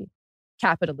supremacy,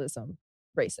 capitalism,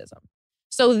 racism.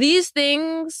 So these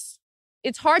things,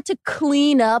 it's hard to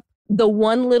clean up the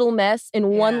one little mess in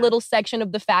one little section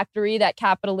of the factory that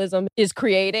capitalism is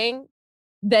creating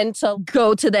than to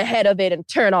go to the head of it and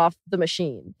turn off the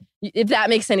machine, if that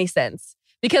makes any sense.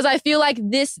 Because I feel like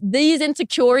these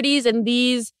insecurities and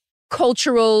these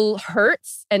cultural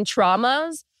hurts and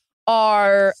traumas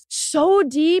are so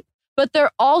deep, but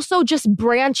they're also just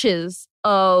branches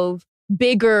of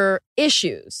bigger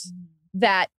issues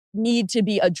that need to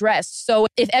be addressed. So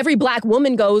if every Black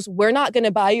woman goes, we're not going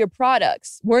to buy your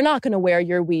products, we're not going to wear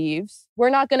your weaves, we're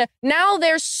not going to... Now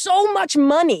there's so much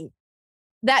money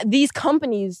that these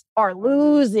companies are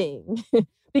losing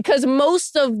because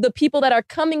most of the people that are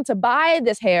coming to buy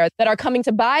this hair, that are coming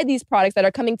to buy these products, that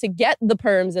are coming to get the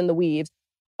perms and the weaves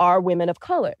are women of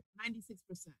color.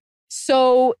 96%.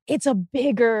 So it's a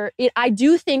bigger... I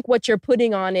do think what you're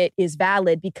putting on it is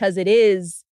valid because it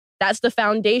is... That's the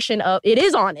foundation of... It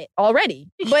is on it already.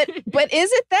 But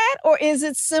is it that? Or is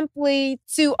it simply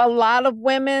to a lot of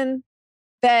women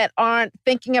that aren't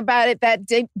thinking about it that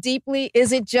deeply?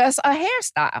 Is it just a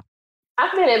hairstyle?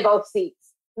 I've been in both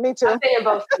seats. Me too. I've been in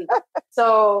both seats.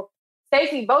 So,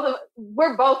 Stacey,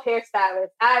 we're both hairstylists.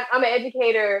 I'm an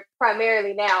educator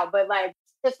primarily now, but like,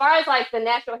 as far as like the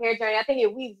natural hair journey, I think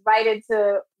it weaves right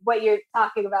into what you're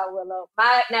talking about, Willow.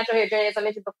 My natural hair journey, as I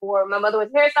mentioned before, my mother was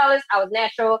a hairstylist. I was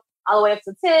natural all the way up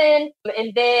to 10,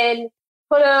 and then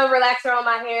put a relaxer on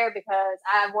my hair because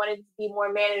I wanted it to be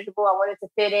more manageable. I wanted to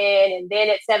fit in. And then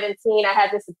at 17, I had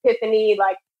this epiphany,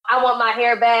 like, I want my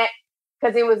hair back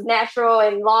because it was natural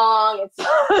and long. And so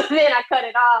then I cut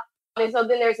it off. And so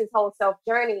then there's this whole self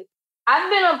journey.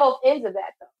 I've been on both ends of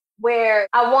that, though, where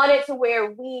I wanted to wear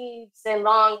weaves and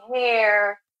long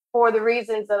hair for the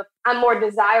reasons of I'm more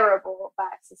desirable by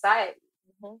society.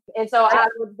 Mm-hmm. And so I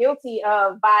was guilty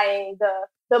of buying the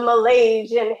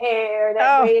Malaysian hair.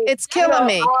 It's killing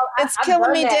me. It's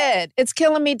killing me dead. It's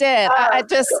killing me dead. I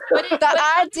just, the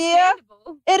idea,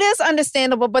 it is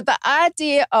understandable, but the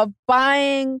idea of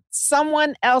buying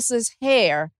someone else's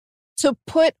hair to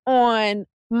put on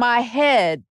my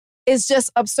head is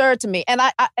just absurd to me. And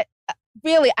I'm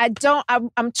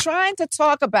trying to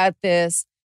talk about this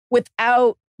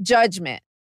without judgment.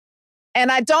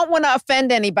 And I don't want to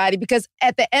offend anybody because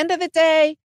at the end of the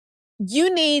day,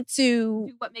 you need to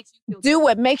do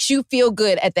what makes you feel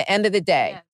good at the end of the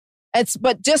day. Yeah.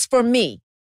 But just for me,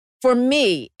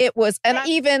 it was, and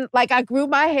I grew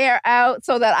my hair out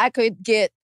so that I could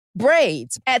get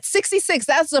braids. At 66,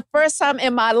 that's the first time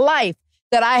in my life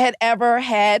that I had ever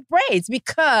had braids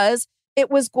because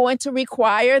it was going to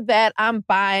require that I'm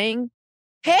buying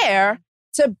hair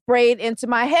to braid into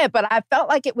my head. But I felt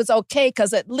like it was okay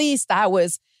because at least I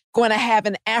was going to have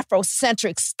an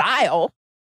Afrocentric style.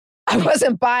 I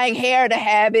wasn't buying hair to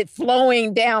have it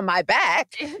flowing down my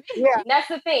back. Yeah, that's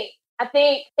the thing. I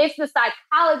think it's the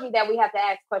psychology that we have to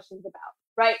ask questions about,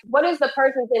 right? What is the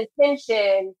person's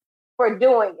intention for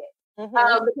doing it?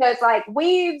 Mm-hmm. Because like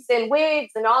weaves and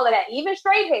wigs and all of that, even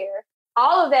straight hair,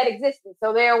 all of that existed.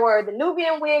 So there were the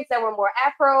Nubian wigs that were more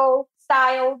Afro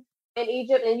styled in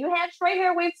Egypt, and you had straight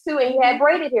hair wigs too, and you had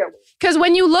braided hair wigs. Because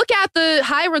when you look at the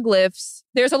hieroglyphs,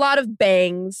 there's a lot of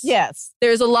bangs. Yes.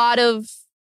 There's a lot of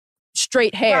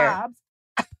straight hair.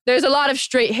 There's a lot of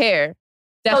straight hair.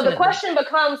 Definitely. So the question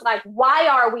becomes like, why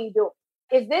are we doing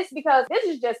it? Is this because this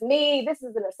is just me? This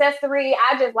is an accessory.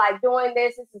 I just like doing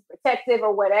this. This is protective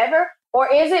or whatever.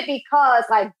 Or is it because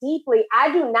like deeply,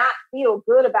 I do not feel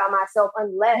good about myself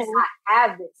unless I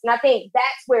have this? And I think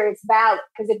that's where it's valid.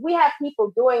 Because if we have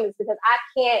people doing this because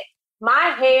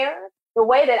my hair, the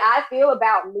way that I feel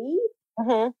about me,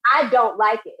 I don't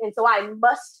like it. And so I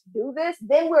must do this.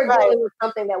 Then we're dealing with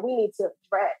something that we need to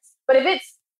address. But if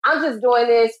it's, I'm just doing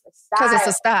this because it's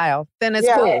a style, then it's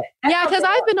cool. Yeah, because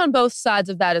I've been on both sides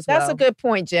of that as well. That's a good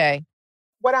point, Jay.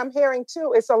 What I'm hearing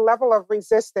too is a level of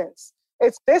resistance.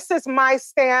 This is my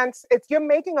stance. You're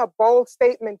making a bold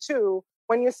statement too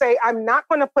when you say, I'm not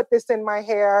going to put this in my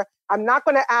hair. I'm not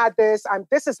going to add this.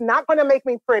 This is not going to make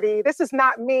me pretty. This is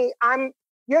not me.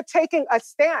 You're taking a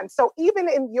stand. So even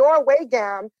in your way,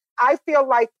 Gam, I feel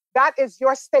like that is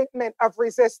your statement of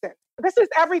resistance. This is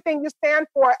everything you stand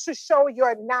for to show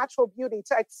your natural beauty,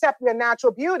 to accept your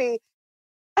natural beauty.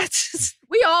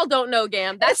 We all don't know,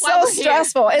 Gam. That's so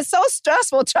stressful. It's so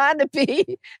stressful trying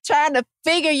to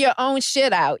figure your own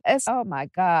shit out. Oh my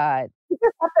God. You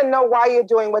just have to know why you're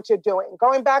doing what you're doing.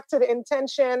 Going back to the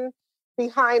intention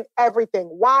behind everything.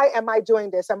 Why am I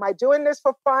doing this? Am I doing this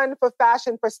for fun, for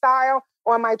fashion, for style?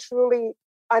 Or am I truly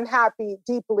unhappy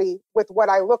deeply with what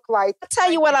I look like. I'll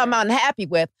tell you what I'm unhappy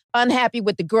with. Unhappy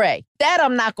with the gray. That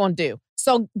I'm not going to do.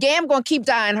 So Gam going to keep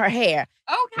dyeing her hair.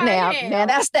 Okay. Now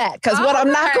that's that. Because what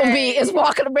I'm not going to be is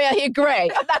walking around here gray.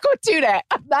 I'm not going to do that.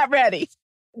 I'm not ready.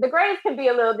 The grays can be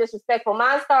a little disrespectful.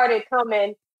 Mine started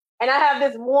coming, and I have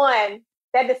this one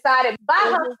that decided by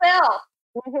herself,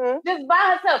 just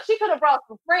by herself. She could have brought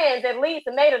some friends at least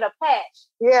and made it a patch.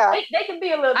 Yeah. They can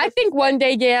be a little I think one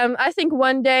day, Gam,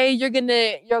 you're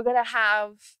gonna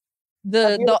have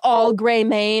the all gray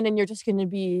mane, and you're just gonna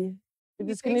be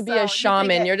a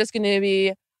shaman. You're just gonna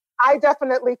be. I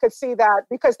definitely could see that,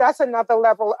 because that's another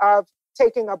level of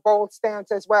taking a bold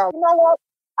stance as well. You know what?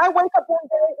 I wake up one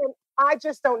day and I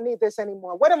just don't need this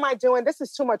anymore. What am I doing? This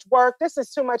is too much work. This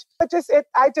is too much. I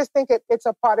just think it's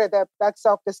a part of that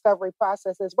self-discovery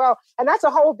process as well. And that's a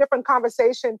whole different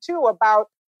conversation too, about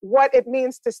what it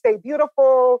means to stay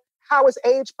beautiful. How is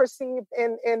age perceived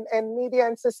in media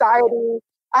and society?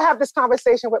 I have this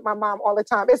conversation with my mom all the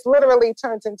time. It's literally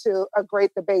turns into a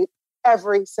great debate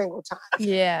every single time.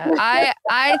 Yeah,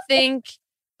 I think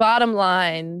bottom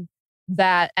line,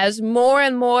 that as more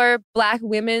and more Black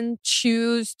women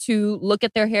choose to look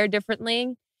at their hair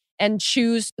differently and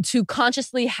choose to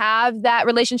consciously have that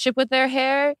relationship with their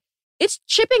hair, it's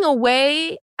chipping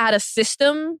away at a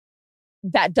system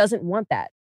that doesn't want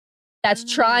that, that's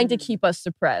trying to keep us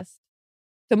suppressed.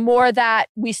 The more that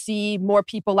we see more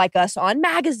people like us on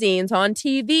magazines, on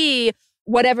TV,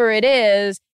 whatever it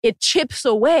is, it chips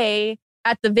away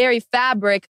at the very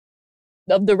fabric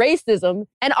of the racism.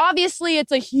 And obviously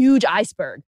it's a huge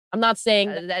iceberg. I'm not saying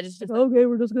that it's just, okay,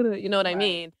 we're just gonna, you know what I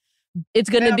mean? It's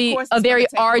gonna be a very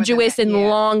arduous and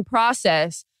long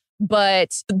process.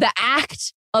 But the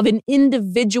act of an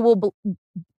individual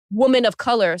woman of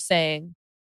color saying,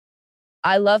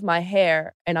 I love my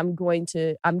hair and I'm going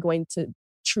to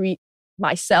treat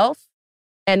myself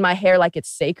and my hair like it's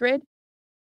sacred.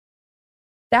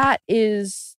 That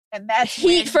is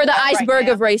heat for the iceberg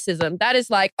of racism. That is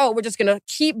like, oh, we're just going to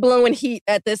keep blowing heat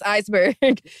at this iceberg.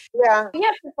 Yeah.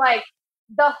 Yes, it's like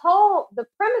the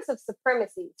premise of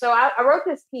supremacy. So I wrote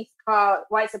this piece called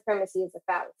White Supremacy is a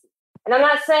Fallacy. And I'm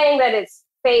not saying that it's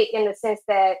fake in the sense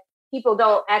that people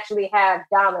don't actually have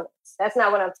dominance. That's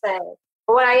not what I'm saying.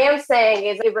 But what I am saying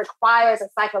is it requires a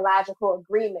psychological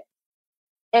agreement.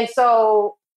 And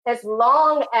so as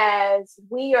long as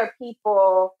we are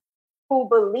people who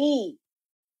believe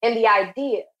in the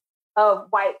idea of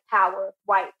white power,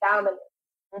 white dominance,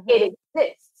 it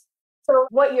exists. So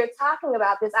what you're talking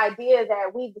about, this idea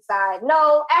that we decide,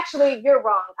 no, actually, you're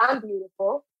wrong. I'm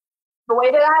beautiful the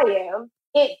way that I am.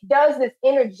 It does this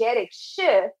energetic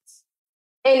shift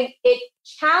and it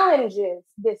challenges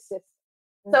this system.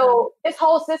 So this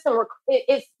whole system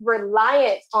is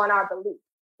reliant on our belief.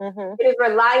 It is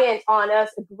reliant on us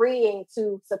agreeing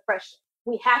to suppression.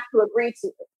 We have to agree to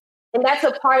it. And that's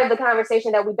a part of the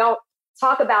conversation that we don't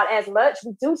talk about as much.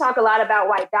 We do talk a lot about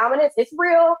white dominance. It's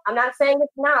real. I'm not saying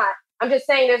it's not. I'm just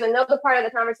saying there's another part of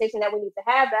the conversation that we need to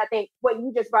have that I think what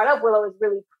you just brought up, Willow, is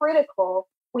really critical.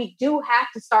 We do have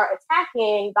to start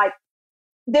attacking like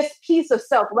this piece of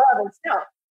self-love and self.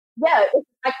 Yeah, it's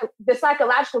like the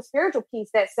psychological, spiritual piece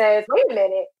that says, wait a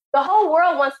minute, the whole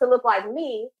world wants to look like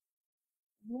me.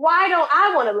 Why don't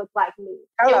I want to look like me?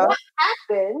 And what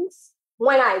happens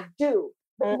when I do?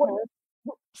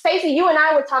 Stacey, you and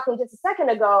I were talking just a second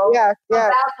ago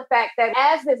about the fact that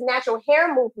as this natural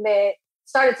hair movement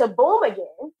started to boom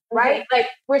again, right? Like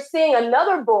we're seeing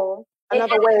another boom.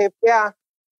 Another wave,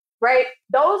 right?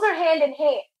 Those are hand in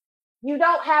hand. You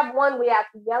don't have one without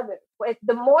the other.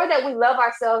 The more that we love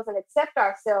ourselves and accept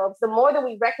ourselves, the more that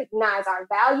we recognize our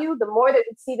value, the more that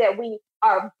we see that we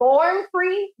are born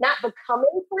free, not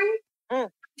becoming free.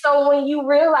 So when you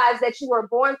realize that you are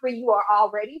born free, you are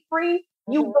already free,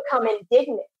 you become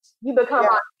indignant, you become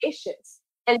audacious,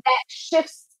 and that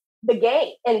shifts the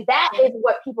game. And that is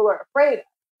what people are afraid of.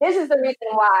 This is the reason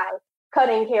why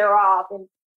cutting hair off and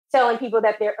telling people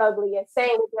that they're ugly and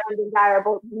saying that they're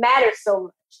undesirable matters so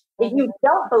much. If you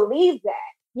don't believe that,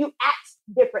 you act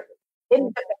differently. It's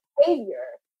the behavior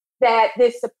that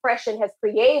this suppression has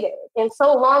created. And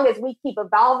so long as we keep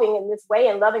evolving in this way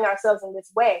and loving ourselves in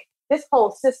this way, this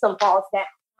whole system falls down.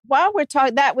 While we're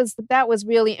talking, that was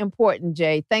really important,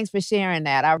 Jay. Thanks for sharing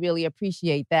that. I really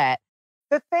appreciate that.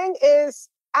 The thing is,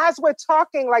 as we're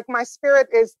talking, like my spirit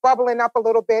is bubbling up a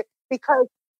little bit because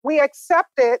we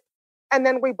accept it and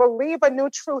then we believe a new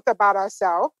truth about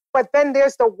ourselves. But then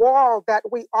there's the wall that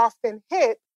we often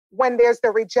hit when there's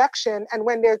the rejection and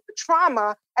when there's the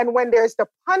trauma and when there's the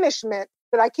punishment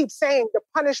that I keep saying, the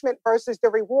punishment versus the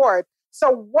reward. So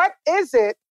what is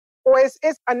it? Or is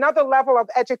another level of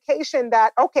education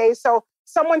that, okay, so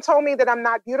Someone told me that I'm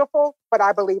not beautiful, but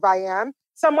I believe I am.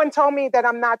 Someone told me that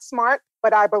I'm not smart,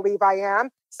 but I believe I am.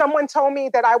 Someone told me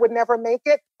that I would never make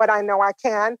it, but I know I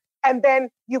can. And then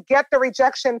you get the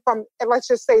rejection from, let's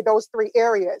just say, those 3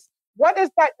 areas. What is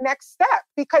that next step?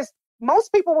 Because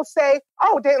most people will say,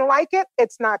 oh, didn't like it.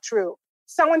 It's not true.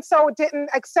 So-and-so didn't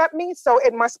accept me, so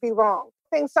it must be wrong.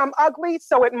 Thinks I'm ugly,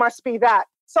 so it must be that.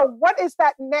 So what is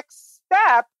that next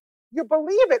step? You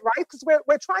believe it, right? Because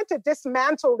we're trying to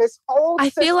dismantle this whole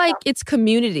system. I feel like it's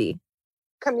community.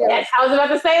 Yes, I was about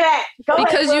to say that.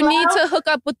 Because you need to hook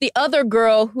up with the other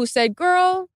girl who said,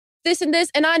 girl, this and this,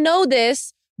 and I know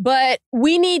this, but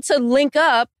we need to link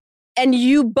up. And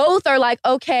you both are like,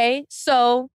 okay,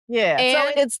 so. Yeah.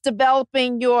 So it's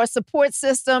developing your support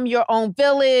system, your own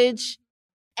village.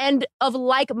 And of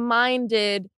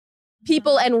like-minded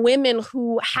people and women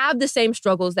who have the same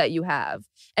struggles that you have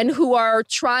and who are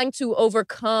trying to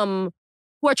overcome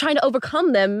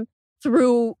them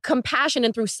through compassion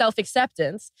and through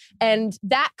self-acceptance. And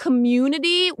that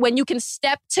community, when you can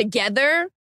step together,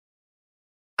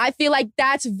 I feel like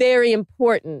that's very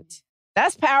important.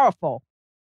 That's powerful.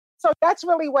 So that's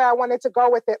really where I wanted to go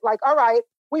with it. Like, all right,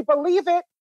 we believe it,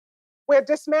 we're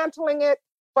dismantling it,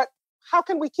 but how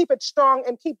can we keep it strong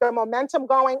and keep the momentum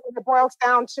going? And it boils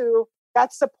down to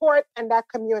that support and that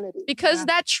community. Because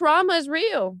that trauma is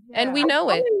real and we know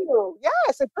it.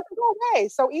 Yes, it doesn't go away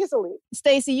so easily.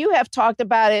 Stacey, you have talked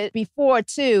about it before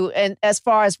too, and as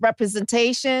far as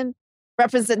representation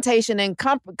in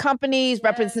companies,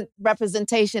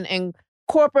 representation in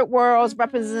corporate worlds,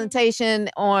 representation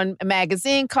on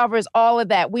magazine covers, all of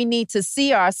that. We need to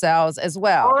see ourselves as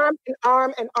well. Arm in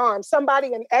arm in arm. Somebody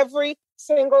in every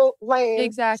single lane.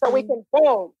 Exactly. So we can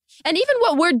boom. And even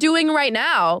what we're doing right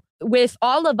now with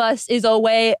all of us is a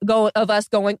way of us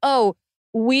going, oh,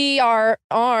 we are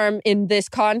arm in this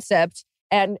concept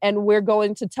and we're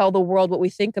going to tell the world what we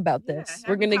think about this.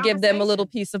 We're going to give them a little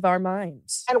piece of our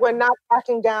minds. And we're not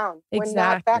backing down. Exactly. We're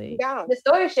not backing down. The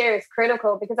story share is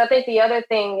critical because I think the other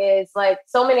thing is like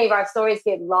so many of our stories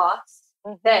get lost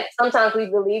that sometimes we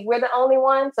believe we're the only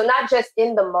one. So not just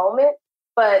in the moment,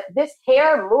 but this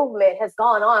hair movement has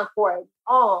gone on for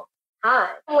a long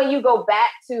time. When you go back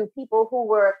to people who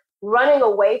were running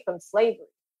away from slavery,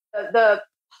 the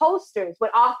posters would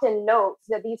often note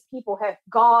that these people have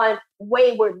gone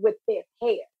wayward with their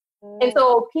hair. And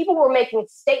so people were making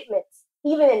statements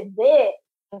even then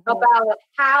about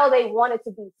how they wanted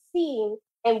to be seen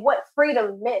and what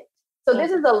freedom meant. So this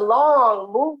is a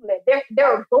long movement. There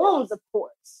are booms, of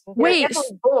course. Wait,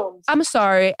 booms. I'm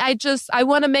sorry. I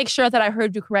want to make sure that I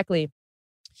heard you correctly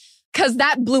because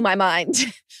that blew my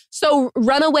mind. So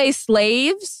runaway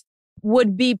slaves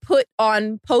would be put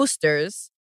on posters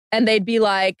and they'd be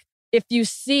like, if you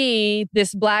see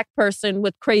this Black person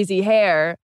with crazy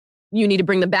hair, you need to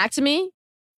bring them back to me?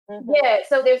 Yeah,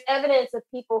 so there's evidence of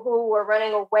people who were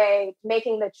running away,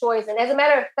 making the choice. And as a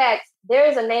matter of fact, there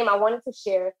is a name I wanted to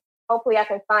share. Hopefully I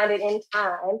can find it in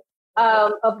time,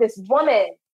 of this woman,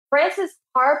 Frances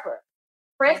Harper.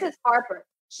 Frances Harper.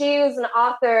 She was an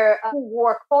author who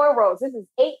wore cornrows. This is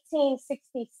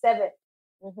 1867.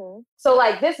 So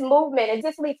like this movement, and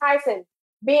Cicely Tyson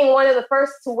being one of the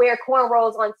first to wear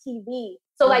cornrows on TV.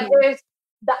 So like there's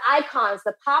the icons,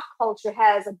 the pop culture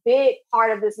has a big part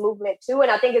of this movement too.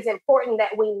 And I think it's important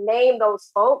that we name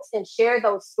those folks and share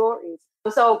those stories.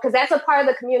 So, because that's a part of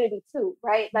the community too,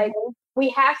 right? Like we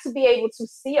have to be able to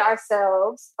see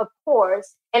ourselves, of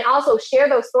course, and also share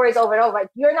those stories over and over. Like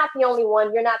you're not the only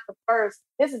one, you're not the first.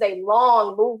 This is a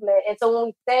long movement. And so when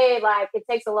we say like it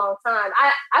takes a long time,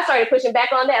 I started pushing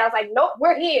back on that. I was like, nope,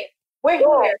 we're here. We're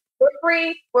here. We're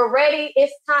free. We're ready.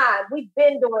 It's time. We've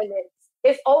been doing this.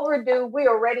 It's overdue. We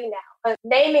are ready now.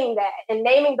 Naming that and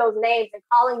naming those names and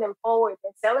calling them forward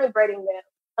and celebrating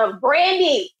them.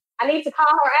 Brandy, I need to call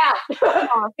her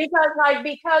out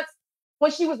because when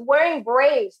she was wearing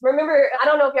braids, remember, I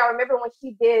don't know if y'all remember when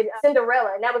she did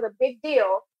Cinderella, and that was a big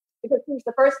deal because she was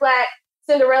the first Black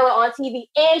Cinderella on TV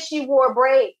and she wore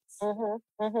braids.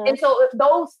 And so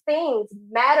those things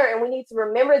matter and we need to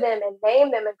remember them and name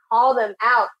them and call them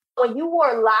out. When you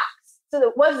wore locks to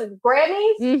the, was it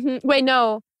Grammys? Wait,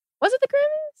 no. Was it the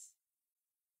Grammys?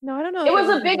 No, I don't know. It was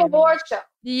a big award show.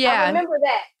 Yeah. I remember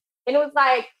that. And it was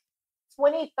like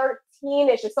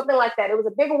 2013-ish or something like that. It was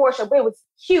a big award show, but it was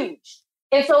huge.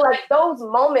 And so like those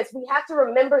moments, we have to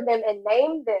remember them and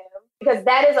name them because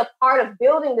that is a part of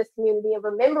building this community and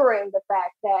remembering the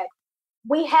fact that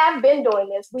we have been doing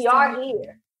this. We are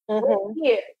here. We're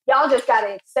here. Y'all just got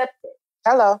to accept it.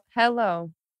 Hello.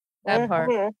 That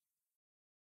part.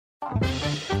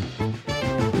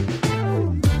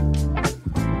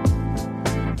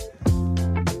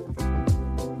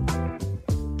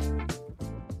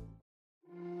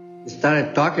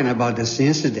 started talking about this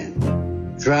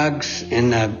incident. Drugs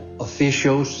and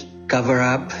officials cover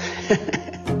up.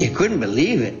 You couldn't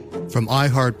believe it. From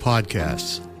iHeart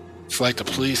Podcasts. It's like the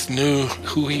police knew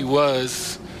who he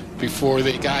was before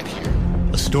they got here.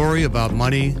 A story about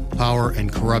money, power,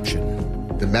 and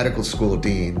corruption. The medical school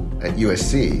dean at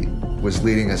USC was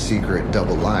leading a secret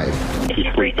double life.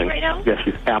 She's breathing right now? Yes,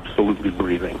 she's absolutely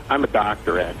breathing. I'm a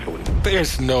doctor, actually.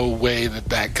 There's no way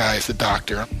that guy's a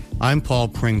doctor. I'm Paul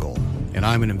Pringle, and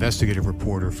I'm an investigative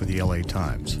reporter for the LA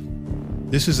Times.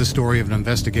 This is the story of an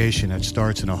investigation that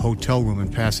starts in a hotel room in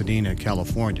Pasadena,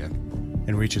 California,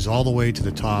 and reaches all the way to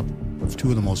the top of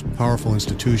two of the most powerful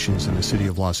institutions in the city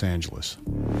of Los Angeles.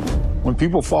 When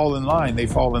people fall in line, they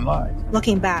fall in line.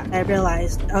 Looking back, I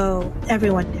realized,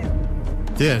 everyone knew.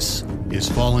 This is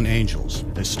Fallen Angels,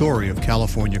 a story of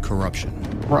California corruption.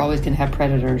 We're always going to have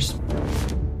predators.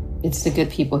 It's the good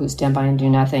people who stand by and do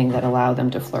nothing that allow them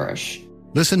to flourish.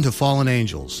 Listen to Fallen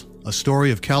Angels, a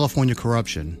story of California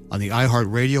corruption on the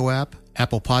iHeart Radio app,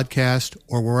 Apple Podcast,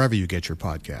 or wherever you get your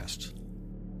podcasts.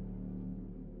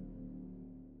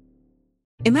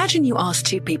 Imagine you ask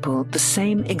two people the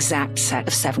same exact set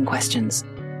of 7 questions.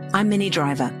 I'm Minnie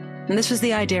Driver, and this was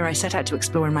the idea I set out to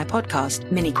explore in my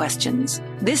podcast, Mini Questions.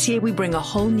 This year, we bring a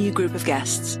whole new group of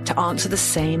guests to answer the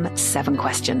same 7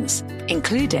 questions,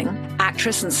 including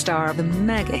actress and star of the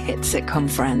mega-hit sitcom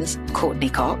Friends, Courtney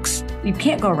Cox. You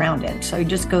can't go around it, so you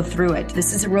just go through it.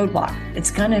 This is a roadblock.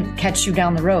 It's going to catch you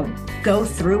down the road. Go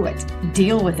through it.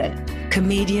 Deal with it.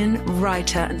 Comedian,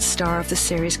 writer, and star of the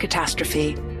series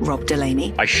Catastrophe, Rob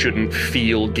Delaney. I shouldn't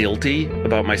feel guilty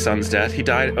about my son's death. He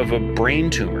died of a brain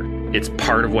tumor. It's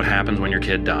part of what happens when your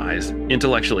kid dies.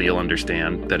 Intellectually, you'll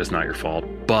understand that it's not your fault,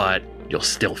 but you'll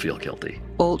still feel guilty.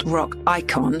 Alt-rock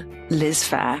icon, Liz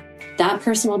Phair. That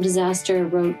personal disaster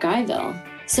wrote Guyville.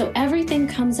 So everything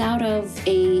comes out of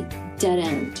a dead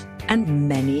end. And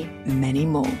many, many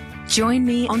more. Join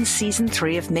me on Season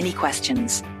 3 of Mini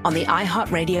Questions on the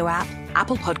iHeartRadio app,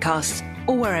 Apple Podcasts,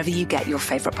 or wherever you get your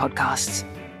favorite podcasts.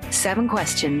 7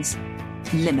 questions,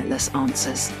 limitless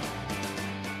answers.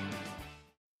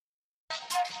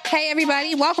 Hey,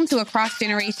 everybody. Welcome to Across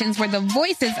Generations, where the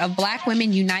voices of Black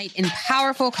women unite in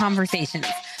powerful conversations.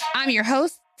 I'm your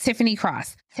host, Tiffany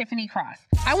Cross.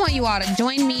 I want you all to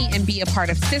join me and be a part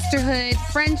of sisterhood,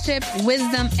 friendship,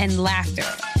 wisdom, and laughter.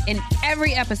 In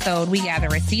every episode, we gather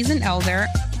a seasoned elder.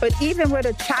 But even with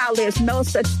a child, there's no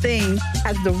such thing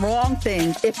as the wrong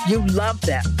thing if you love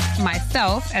them.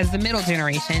 Myself, as the middle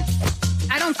generation.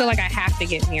 I don't feel like I have to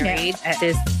get married at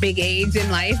this big age in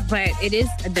life, but it is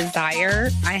a desire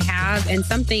I have and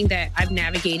something that I've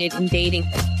navigated in dating,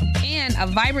 and a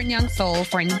vibrant young soul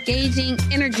for engaging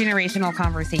intergenerational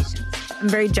conversations. I'm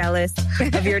very jealous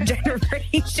of your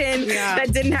generation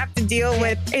that didn't have to deal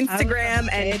with Instagram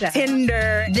and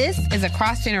Tinder. This is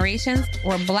Across Generations,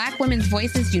 where Black women's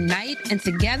voices unite, and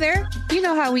together, you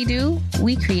know how we do,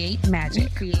 we create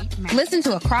magic. Listen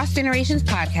to Across Generations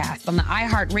podcast on the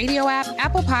iHeartRadio app,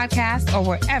 Apple Podcasts, or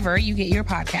wherever you get your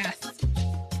podcasts.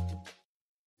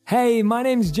 Hey, my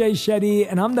name's Jay Shetty,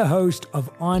 and I'm the host of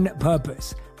On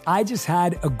Purpose. I just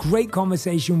had a great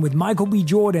conversation with Michael B.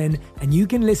 Jordan, and you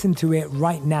can listen to it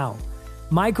right now.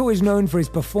 Michael is known for his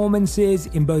performances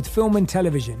in both film and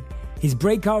television. His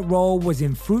breakout role was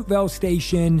in Fruitvale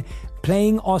Station,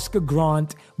 playing Oscar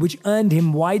Grant, which earned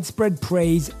him widespread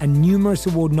praise and numerous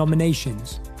award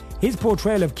nominations. His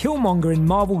portrayal of Killmonger in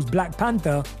Marvel's Black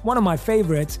Panther, one of my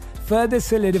favorites, further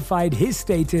solidified his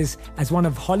status as one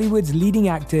of Hollywood's leading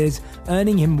actors,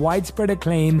 earning him widespread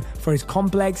acclaim for his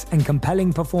complex and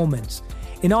compelling performance.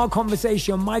 In our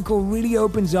conversation, Michael really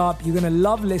opens up. You're going to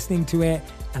love listening to it,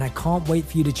 and I can't wait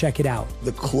for you to check it out.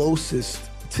 The closest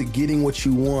to getting what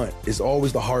you want is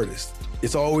always the hardest.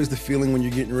 It's always the feeling when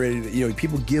you're getting ready to,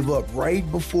 people give up right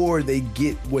before they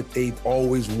get what they've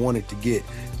always wanted to get.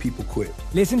 People quit.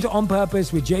 Listen to On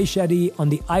Purpose with Jay Shetty on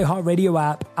the iHeartRadio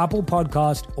app, Apple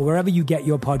Podcast, or wherever you get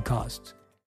your podcasts.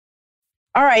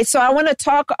 All right, so I want to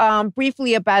talk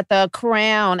briefly about the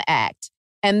Crown Act.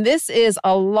 And this is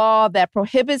a law that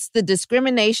prohibits the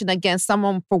discrimination against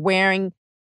someone for wearing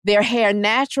their hair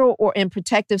natural or in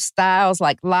protective styles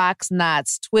like locks,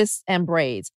 knots, twists, and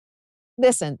braids.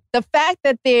 Listen, the fact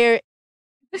that it's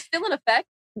still in effect?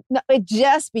 No, it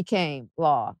just became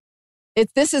law.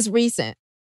 This is recent.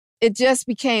 It just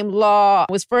became law,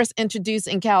 was first introduced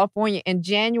in California in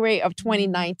January of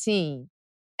 2019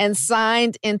 and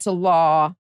signed into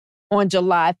law on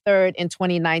July 3rd in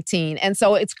 2019. And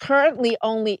so it's currently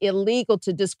only illegal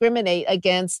to discriminate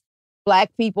against Black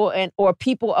people or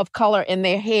people of color in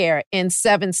their hair in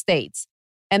 7 states.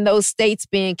 And those states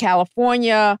being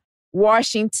California,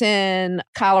 Washington,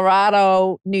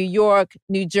 Colorado, New York,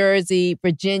 New Jersey,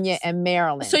 Virginia, and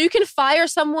Maryland. So you can fire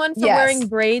someone for wearing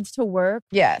braids to work?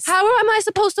 Yes. How am I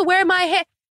supposed to wear my hair?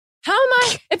 How am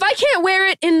I, if I can't wear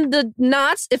it in the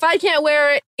knots, if I can't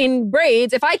wear it in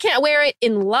braids, if I can't wear it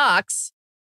in locks,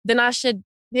 then I should.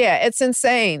 Yeah, it's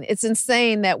insane. It's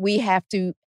insane that we have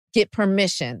to get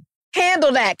permission.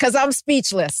 Handle that, because I'm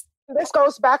speechless. This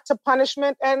goes back to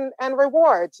punishment and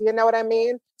rewards. You know what I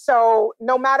mean? So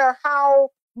no matter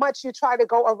how much you try to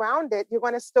go around it, you're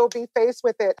going to still be faced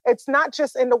with it. It's not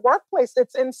just in the workplace,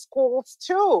 it's in schools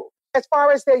too. As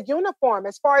far as their uniform,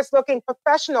 as far as looking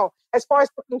professional, as far as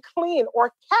looking clean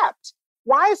or kept.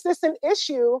 Why is this an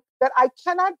issue that I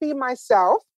cannot be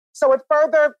myself? So it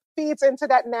further feeds into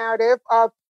that narrative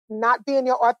of not being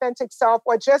your authentic self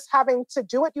or just having to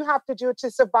do what you have to do to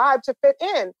survive, to fit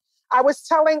in. I was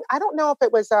telling, I don't know if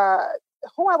it was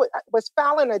was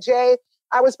Fallon or Jay.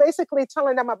 I was basically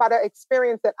telling them about an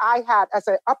experience that I had as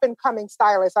an up-and-coming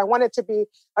stylist. I wanted to be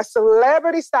a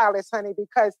celebrity stylist, honey,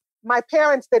 because my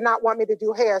parents did not want me to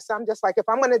do hair. So I'm just like, if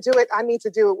I'm going to do it, I need to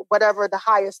do whatever the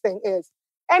highest thing is.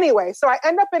 Anyway, so I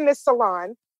end up in this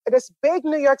salon, this big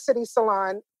New York City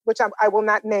salon, which I will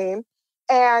not name.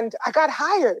 And I got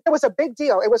hired. It was a big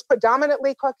deal. It was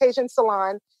predominantly Caucasian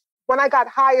salon. When I got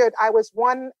hired, I was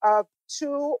one of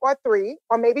 2 or 3,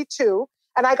 or maybe 2,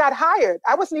 and I got hired.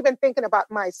 I wasn't even thinking about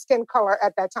my skin color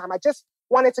at that time. I just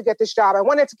wanted to get this job. I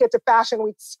wanted to get to Fashion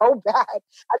Week so bad.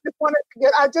 I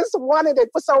just wanted it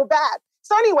so bad.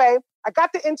 So anyway, I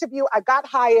got the interview, I got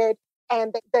hired,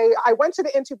 and I went to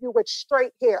the interview with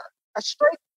straight hair, a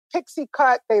straight pixie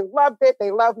cut. They loved it.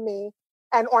 They loved me.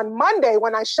 And on Monday,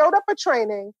 when I showed up for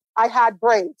training, I had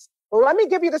braids. Let me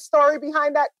give you the story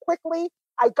behind that quickly.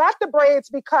 I got the braids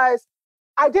because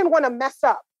I didn't want to mess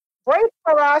up. Braids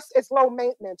for us is low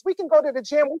maintenance. We can go to the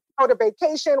gym, we can go to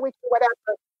vacation, we can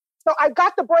whatever. So I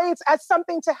got the braids as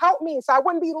something to help me so I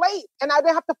wouldn't be late and I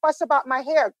didn't have to fuss about my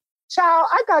hair. Child,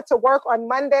 I got to work on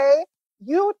Monday.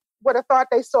 You would have thought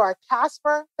they saw a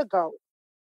Casper the goat.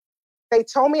 They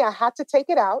told me I had to take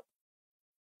it out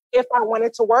if I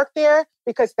wanted to work there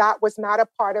because that was not a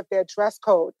part of their dress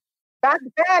code. Back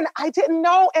then, I didn't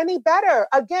know any better.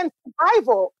 Again,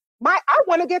 survival. I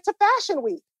want to get to Fashion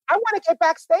Week. I want to get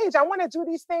backstage. I want to do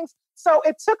these things. So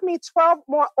it took me 12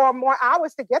 more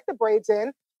hours to get the braids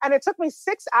in. And it took me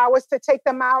 6 hours to take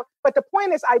them out. But the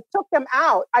point is, I took them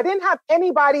out. I didn't have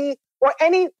anybody or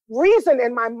any reason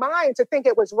in my mind to think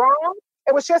it was wrong.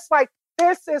 It was just like,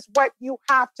 this is what you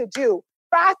have to do.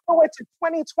 Fast forward to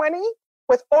 2020,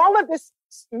 with all of this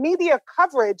media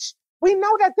coverage, we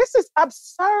know that this is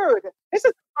absurd. This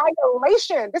is a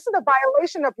violation. This is a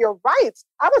violation of your rights.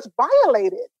 I was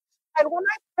violated. And when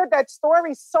I heard that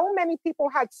story, so many people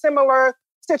had similar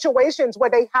situations where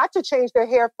they had to change their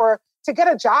hair to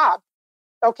get a job,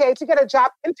 okay, to get a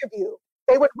job interview.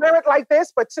 They would wear it like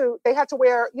this, but they had to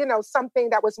wear, something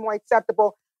that was more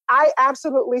acceptable. I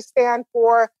absolutely stand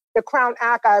for the Crown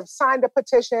Act. I've signed a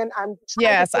petition.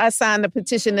 Yes, I signed the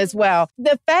petition as well.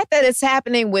 The fact that it's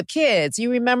happening with kids, you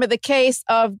remember the case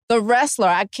of the wrestler.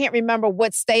 I can't remember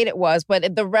what state it was,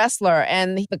 but the wrestler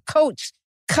and the coach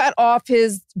cut off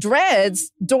his dreads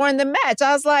during the match.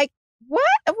 I was like, what?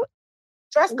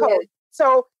 Dress code. Yeah.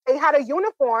 So they had a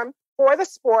uniform for the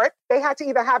sport. They had to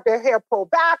either have their hair pulled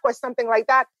back or something like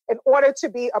that in order to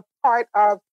be a part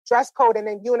of dress code and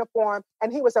in uniform.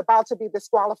 And he was about to be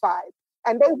disqualified.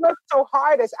 And they worked so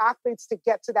hard as athletes to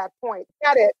get to that point.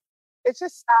 Get it? It's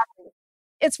just shocking.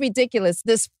 It's ridiculous.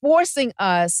 This forcing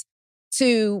us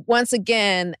to, once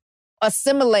again,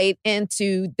 assimilate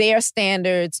into their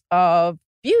standards of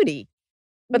beauty.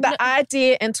 But the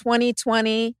idea in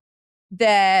 2020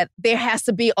 that there has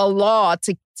to be a law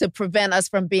to prevent us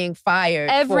from being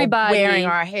fired for wearing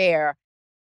our hair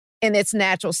in its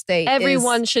natural state.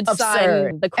 Everyone should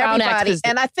sign the Crown Act.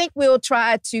 And I think we'll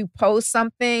try to post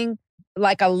something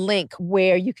like a link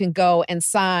where you can go and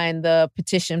sign the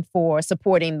petition for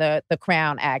supporting the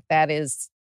Crown Act. That is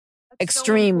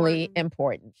extremely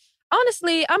important.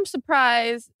 Honestly, I'm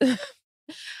surprised.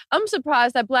 I'm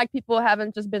surprised that Black people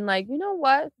haven't just been like, you know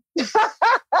what?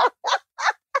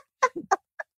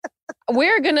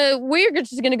 We're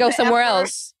just gonna go somewhere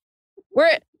else.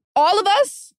 We're all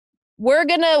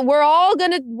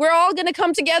gonna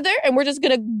come together and we're just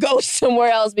gonna go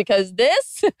somewhere else because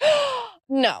this.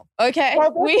 No. Okay.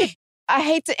 I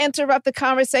hate to interrupt the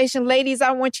conversation. Ladies,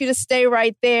 I want you to stay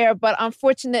right there. But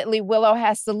unfortunately, Willow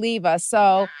has to leave us.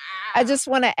 So I just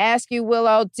want to ask you,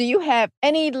 Willow, do you have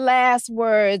any last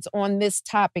words on this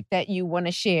topic that you want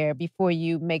to share before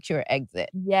you make your exit?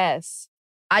 Yes.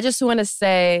 I just want to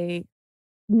say,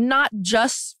 not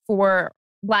just for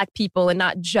Black people and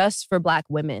not just for Black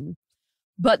women.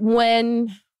 But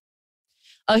when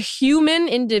a human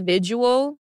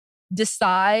individual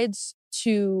decides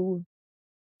to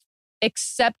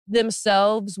accept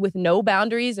themselves with no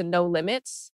boundaries and no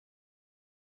limits,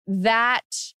 that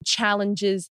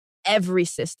challenges every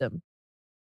system.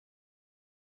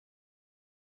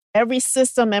 Every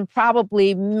system and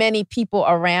probably many people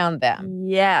around them.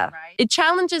 Yeah. Right. It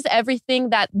challenges everything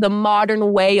that the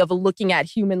modern way of looking at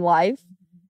human life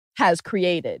has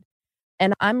created.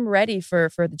 And I'm ready for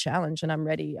the challenge, and I'm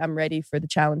ready for the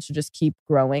challenge to just keep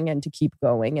growing and to keep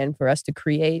going and for us to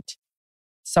create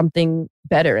something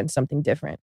better and something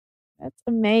different. That's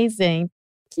amazing.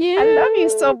 Thank you. I love you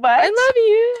so much. I love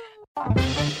you.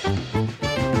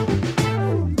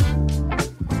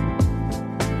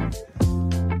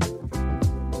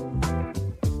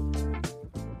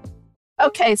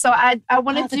 Okay, so I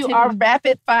want to do our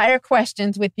rapid fire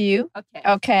questions with you.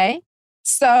 Okay.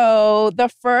 So the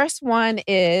first one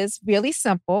is really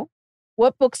simple.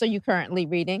 What books are you currently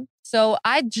reading? So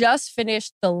I just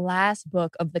finished the last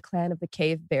book of the Clan of the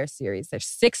Cave Bear series. There's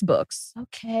 6 books.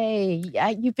 Okay.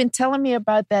 You've been telling me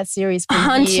about that series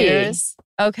for years.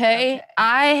 Okay.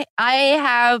 I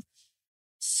have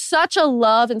such a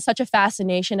love and such a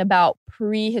fascination about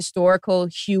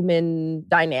prehistorical human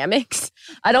dynamics.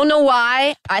 I don't know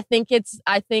why. I think it's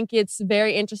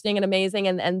very interesting and amazing.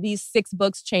 And these 6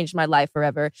 books changed my life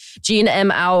forever. Gina M.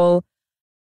 Owl,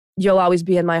 you'll always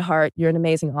be in my heart. You're an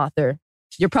amazing author.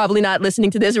 You're probably not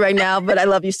listening to this right now, but I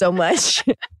love you so much.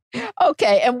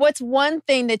 Okay. And what's one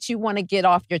thing that you want to get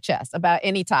off your chest about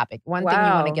any topic? One thing you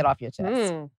want to get off your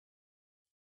chest?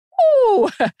 Ooh.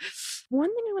 One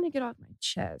thing I want to get off my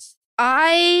chest.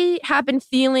 I have been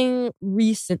feeling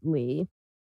recently,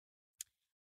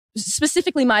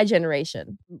 specifically my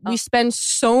generation, we spend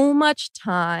so much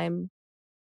time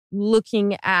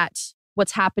looking at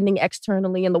what's happening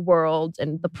externally in the world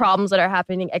and the problems that are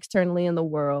happening externally in the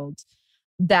world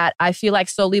that I feel like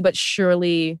slowly but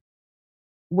surely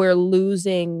we're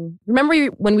losing. Remember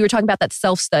when we were talking about that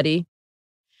self-study?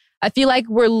 I feel like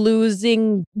we're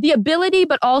losing the ability,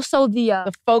 but also the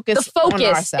focus. The focus,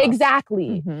 on ourselves.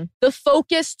 Exactly. Mm-hmm. The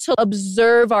focus to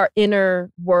observe our inner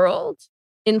world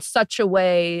in such a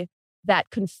way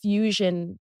that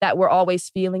confusion that we're always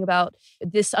feeling about,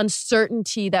 this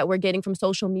uncertainty that we're getting from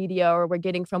social media or we're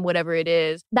getting from whatever it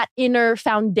is, that inner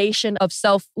foundation of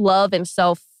self-love and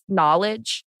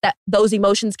self-knowledge, that those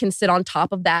emotions can sit on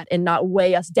top of that and not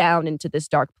weigh us down into this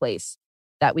dark place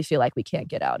that we feel like we can't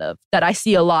get out of, that I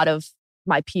see a lot of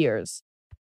my peers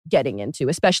getting into,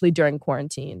 especially during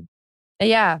quarantine. And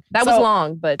yeah, that was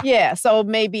long, but... Yeah, so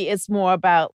maybe it's more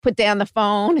about put down the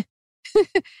phone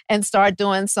and start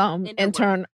doing some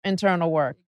internal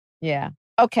work. Yeah.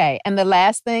 Okay, and the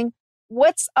last thing,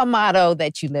 what's a motto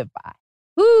that you live by?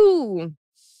 Ooh,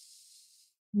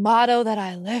 motto that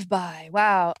I live by.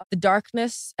 Wow. The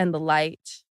darkness and the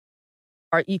light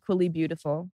are equally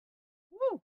beautiful.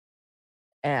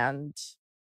 And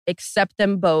accept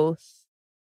them both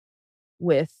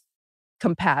with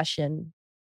compassion.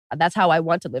 That's how I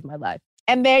want to live my life.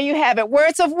 And there you have it.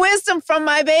 Words of wisdom from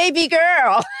my baby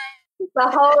girl. The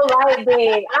whole light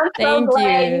being. I'm so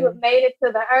glad you have made it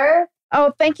to the earth.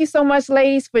 Oh, thank you so much,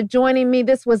 ladies, for joining me.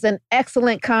 This was an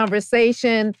excellent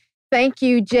conversation. Thank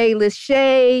you, Jay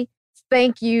Lachey.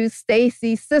 Thank you,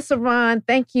 Stacey Cicerone.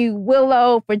 Thank you,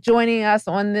 Willow, for joining us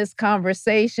on this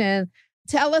conversation.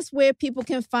 Tell us where people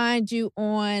can find you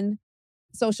on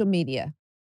social media.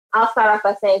 I'll start off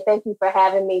by saying thank you for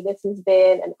having me. This has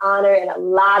been an honor and a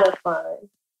lot of fun.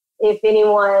 If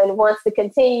anyone wants to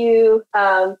continue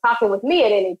talking with me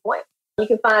at any point, you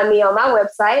can find me on my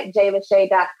website,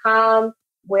 jaylachey.com,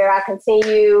 where I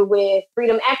continue with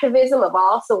freedom activism of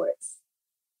all sorts.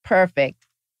 Perfect.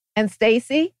 And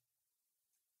Stacey?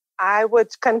 I would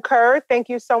concur. Thank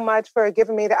you so much for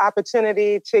giving me the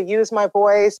opportunity to use my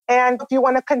voice. And if you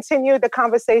want to continue the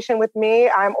conversation with me,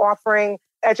 I'm offering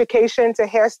education to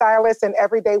hairstylists and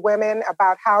everyday women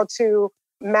about how to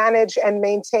manage and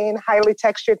maintain highly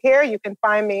textured hair. You can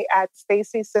find me at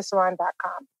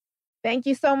staceycicerone.com. Thank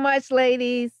you so much,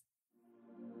 ladies.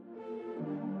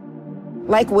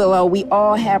 Like Willow, we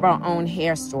all have our own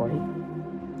hair story.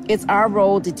 It's our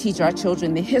role to teach our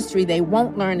children the history they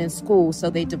won't learn in school so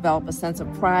they develop a sense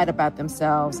of pride about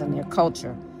themselves and their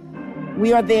culture.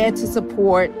 We are there to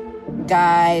support,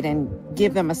 guide, and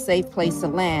give them a safe place to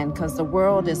land because the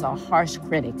world is a harsh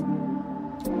critic.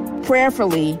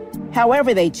 Prayerfully,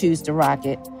 however they choose to rock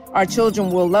it, our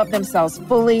children will love themselves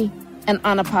fully and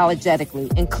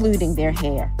unapologetically, including their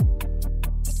hair.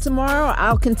 Tomorrow,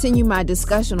 I'll continue my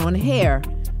discussion on hair,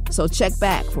 so check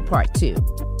back for part 2.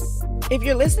 If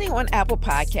you're listening on Apple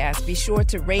Podcasts, be sure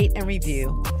to rate and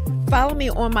review. Follow me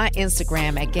on my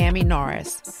Instagram at Gammy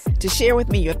Norris to share with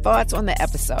me your thoughts on the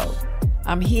episode.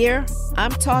 I'm here,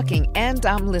 I'm talking, and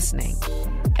I'm listening.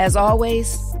 As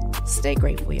always, stay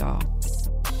grateful, y'all.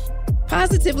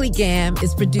 Positively Gam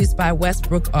is produced by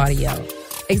Westbrook Audio.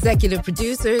 Executive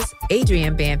producers,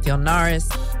 Adrienne Banfield Norris,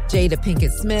 Jada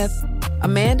Pinkett Smith,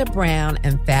 Amanda Brown,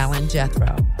 and Fallon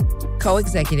Jethro.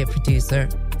 Co-executive producer,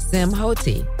 Sim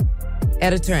Hoti.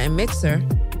 Editor and mixer,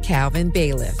 Calvin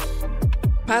Bailiff.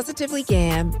 Positively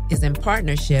Gam is in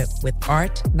partnership with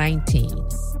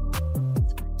Art19.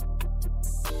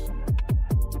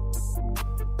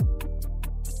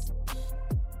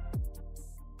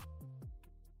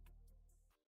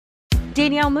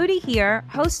 Danielle Moody here,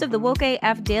 host of the Woke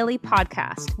AF Daily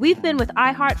podcast. We've been with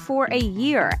iHeart for a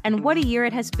year, and what a year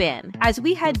it has been. As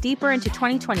we head deeper into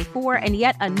 2024 and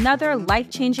yet another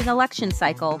life-changing election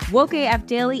cycle, Woke AF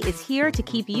Daily is here to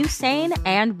keep you sane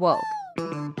and woke.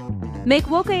 Make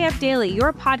Woke AF Daily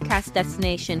your podcast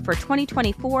destination for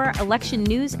 2024 election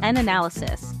news and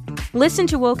analysis. Listen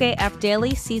to Woke AF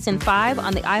Daily Season 5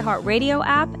 on the iHeartRadio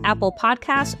app, Apple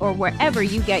Podcasts, or wherever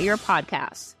you get your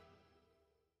podcasts.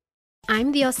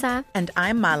 I'm Diosa. And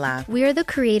I'm Mala. We are the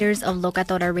creators of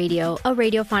Locatora Radio, a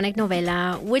radiophonic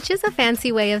novela, which is a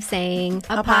fancy way of saying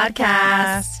a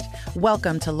podcast.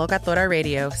 Welcome to Locatora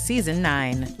Radio Season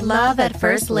 9. Love at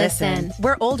first listen.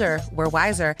 We're older, we're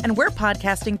wiser, and we're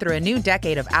podcasting through a new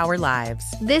decade of our lives.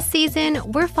 This season,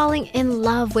 we're falling in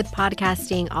love with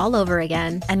podcasting all over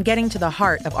again. And getting to the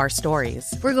heart of our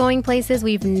stories. We're going places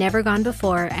we've never gone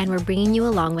before, and we're bringing you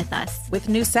along with us. With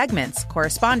new segments,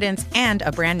 correspondence, and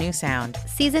a brand new sound.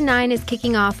 Season 9 is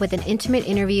kicking off with an intimate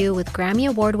interview with Grammy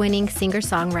Award-winning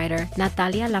singer-songwriter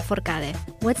Natalia Lafourcade.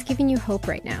 What's giving you hope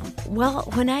right now? Well,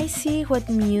 when I see what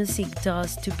music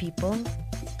does to people,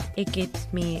 it gives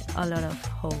me a lot of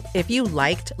hope. If you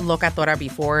liked Locatora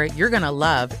before, you're going to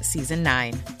love Season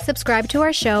 9. Subscribe to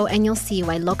our show and you'll see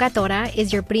why Locatora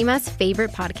is your prima's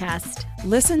favorite podcast.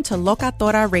 Listen to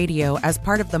Locatora Radio as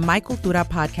part of the My Cultura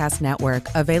Podcast Network,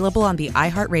 available on the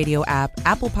iHeartRadio app,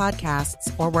 Apple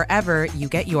Podcasts, or wherever you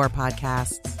get your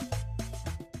podcasts.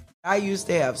 I used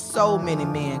to have so many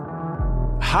men.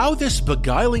 How this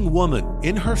beguiling woman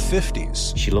in her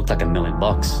 50s, she looked like $1 million,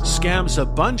 scams a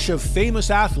bunch of famous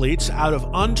athletes out of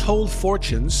untold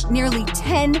fortunes. Nearly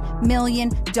 $10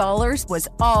 million was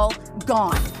all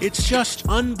gone. It's just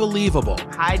unbelievable.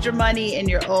 Hide your money in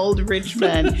your old rich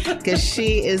man, because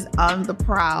she is on the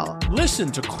prowl.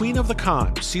 Listen to Queen of the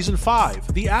Con, Season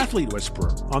 5, The Athlete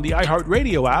Whisperer, on the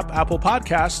iHeartRadio app, Apple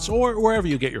Podcasts, or wherever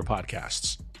you get your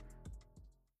podcasts.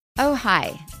 Oh,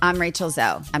 hi, I'm Rachel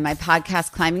Zoe, and my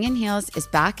podcast, Climbing in Heels, is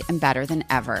back and better than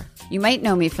ever. You might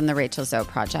know me from the Rachel Zoe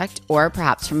Project, or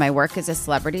perhaps from my work as a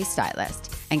celebrity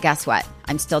stylist. And guess what?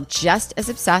 I'm still just as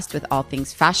obsessed with all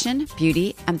things fashion,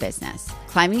 beauty, and business.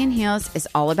 Climbing in Heels is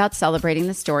all about celebrating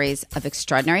the stories of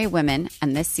extraordinary women,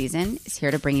 and this season is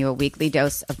here to bring you a weekly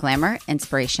dose of glamour,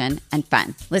 inspiration, and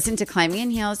fun. Listen to Climbing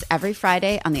in Heels every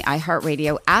Friday on the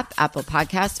iHeartRadio app, Apple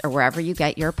Podcasts, or wherever you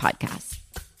get your podcasts.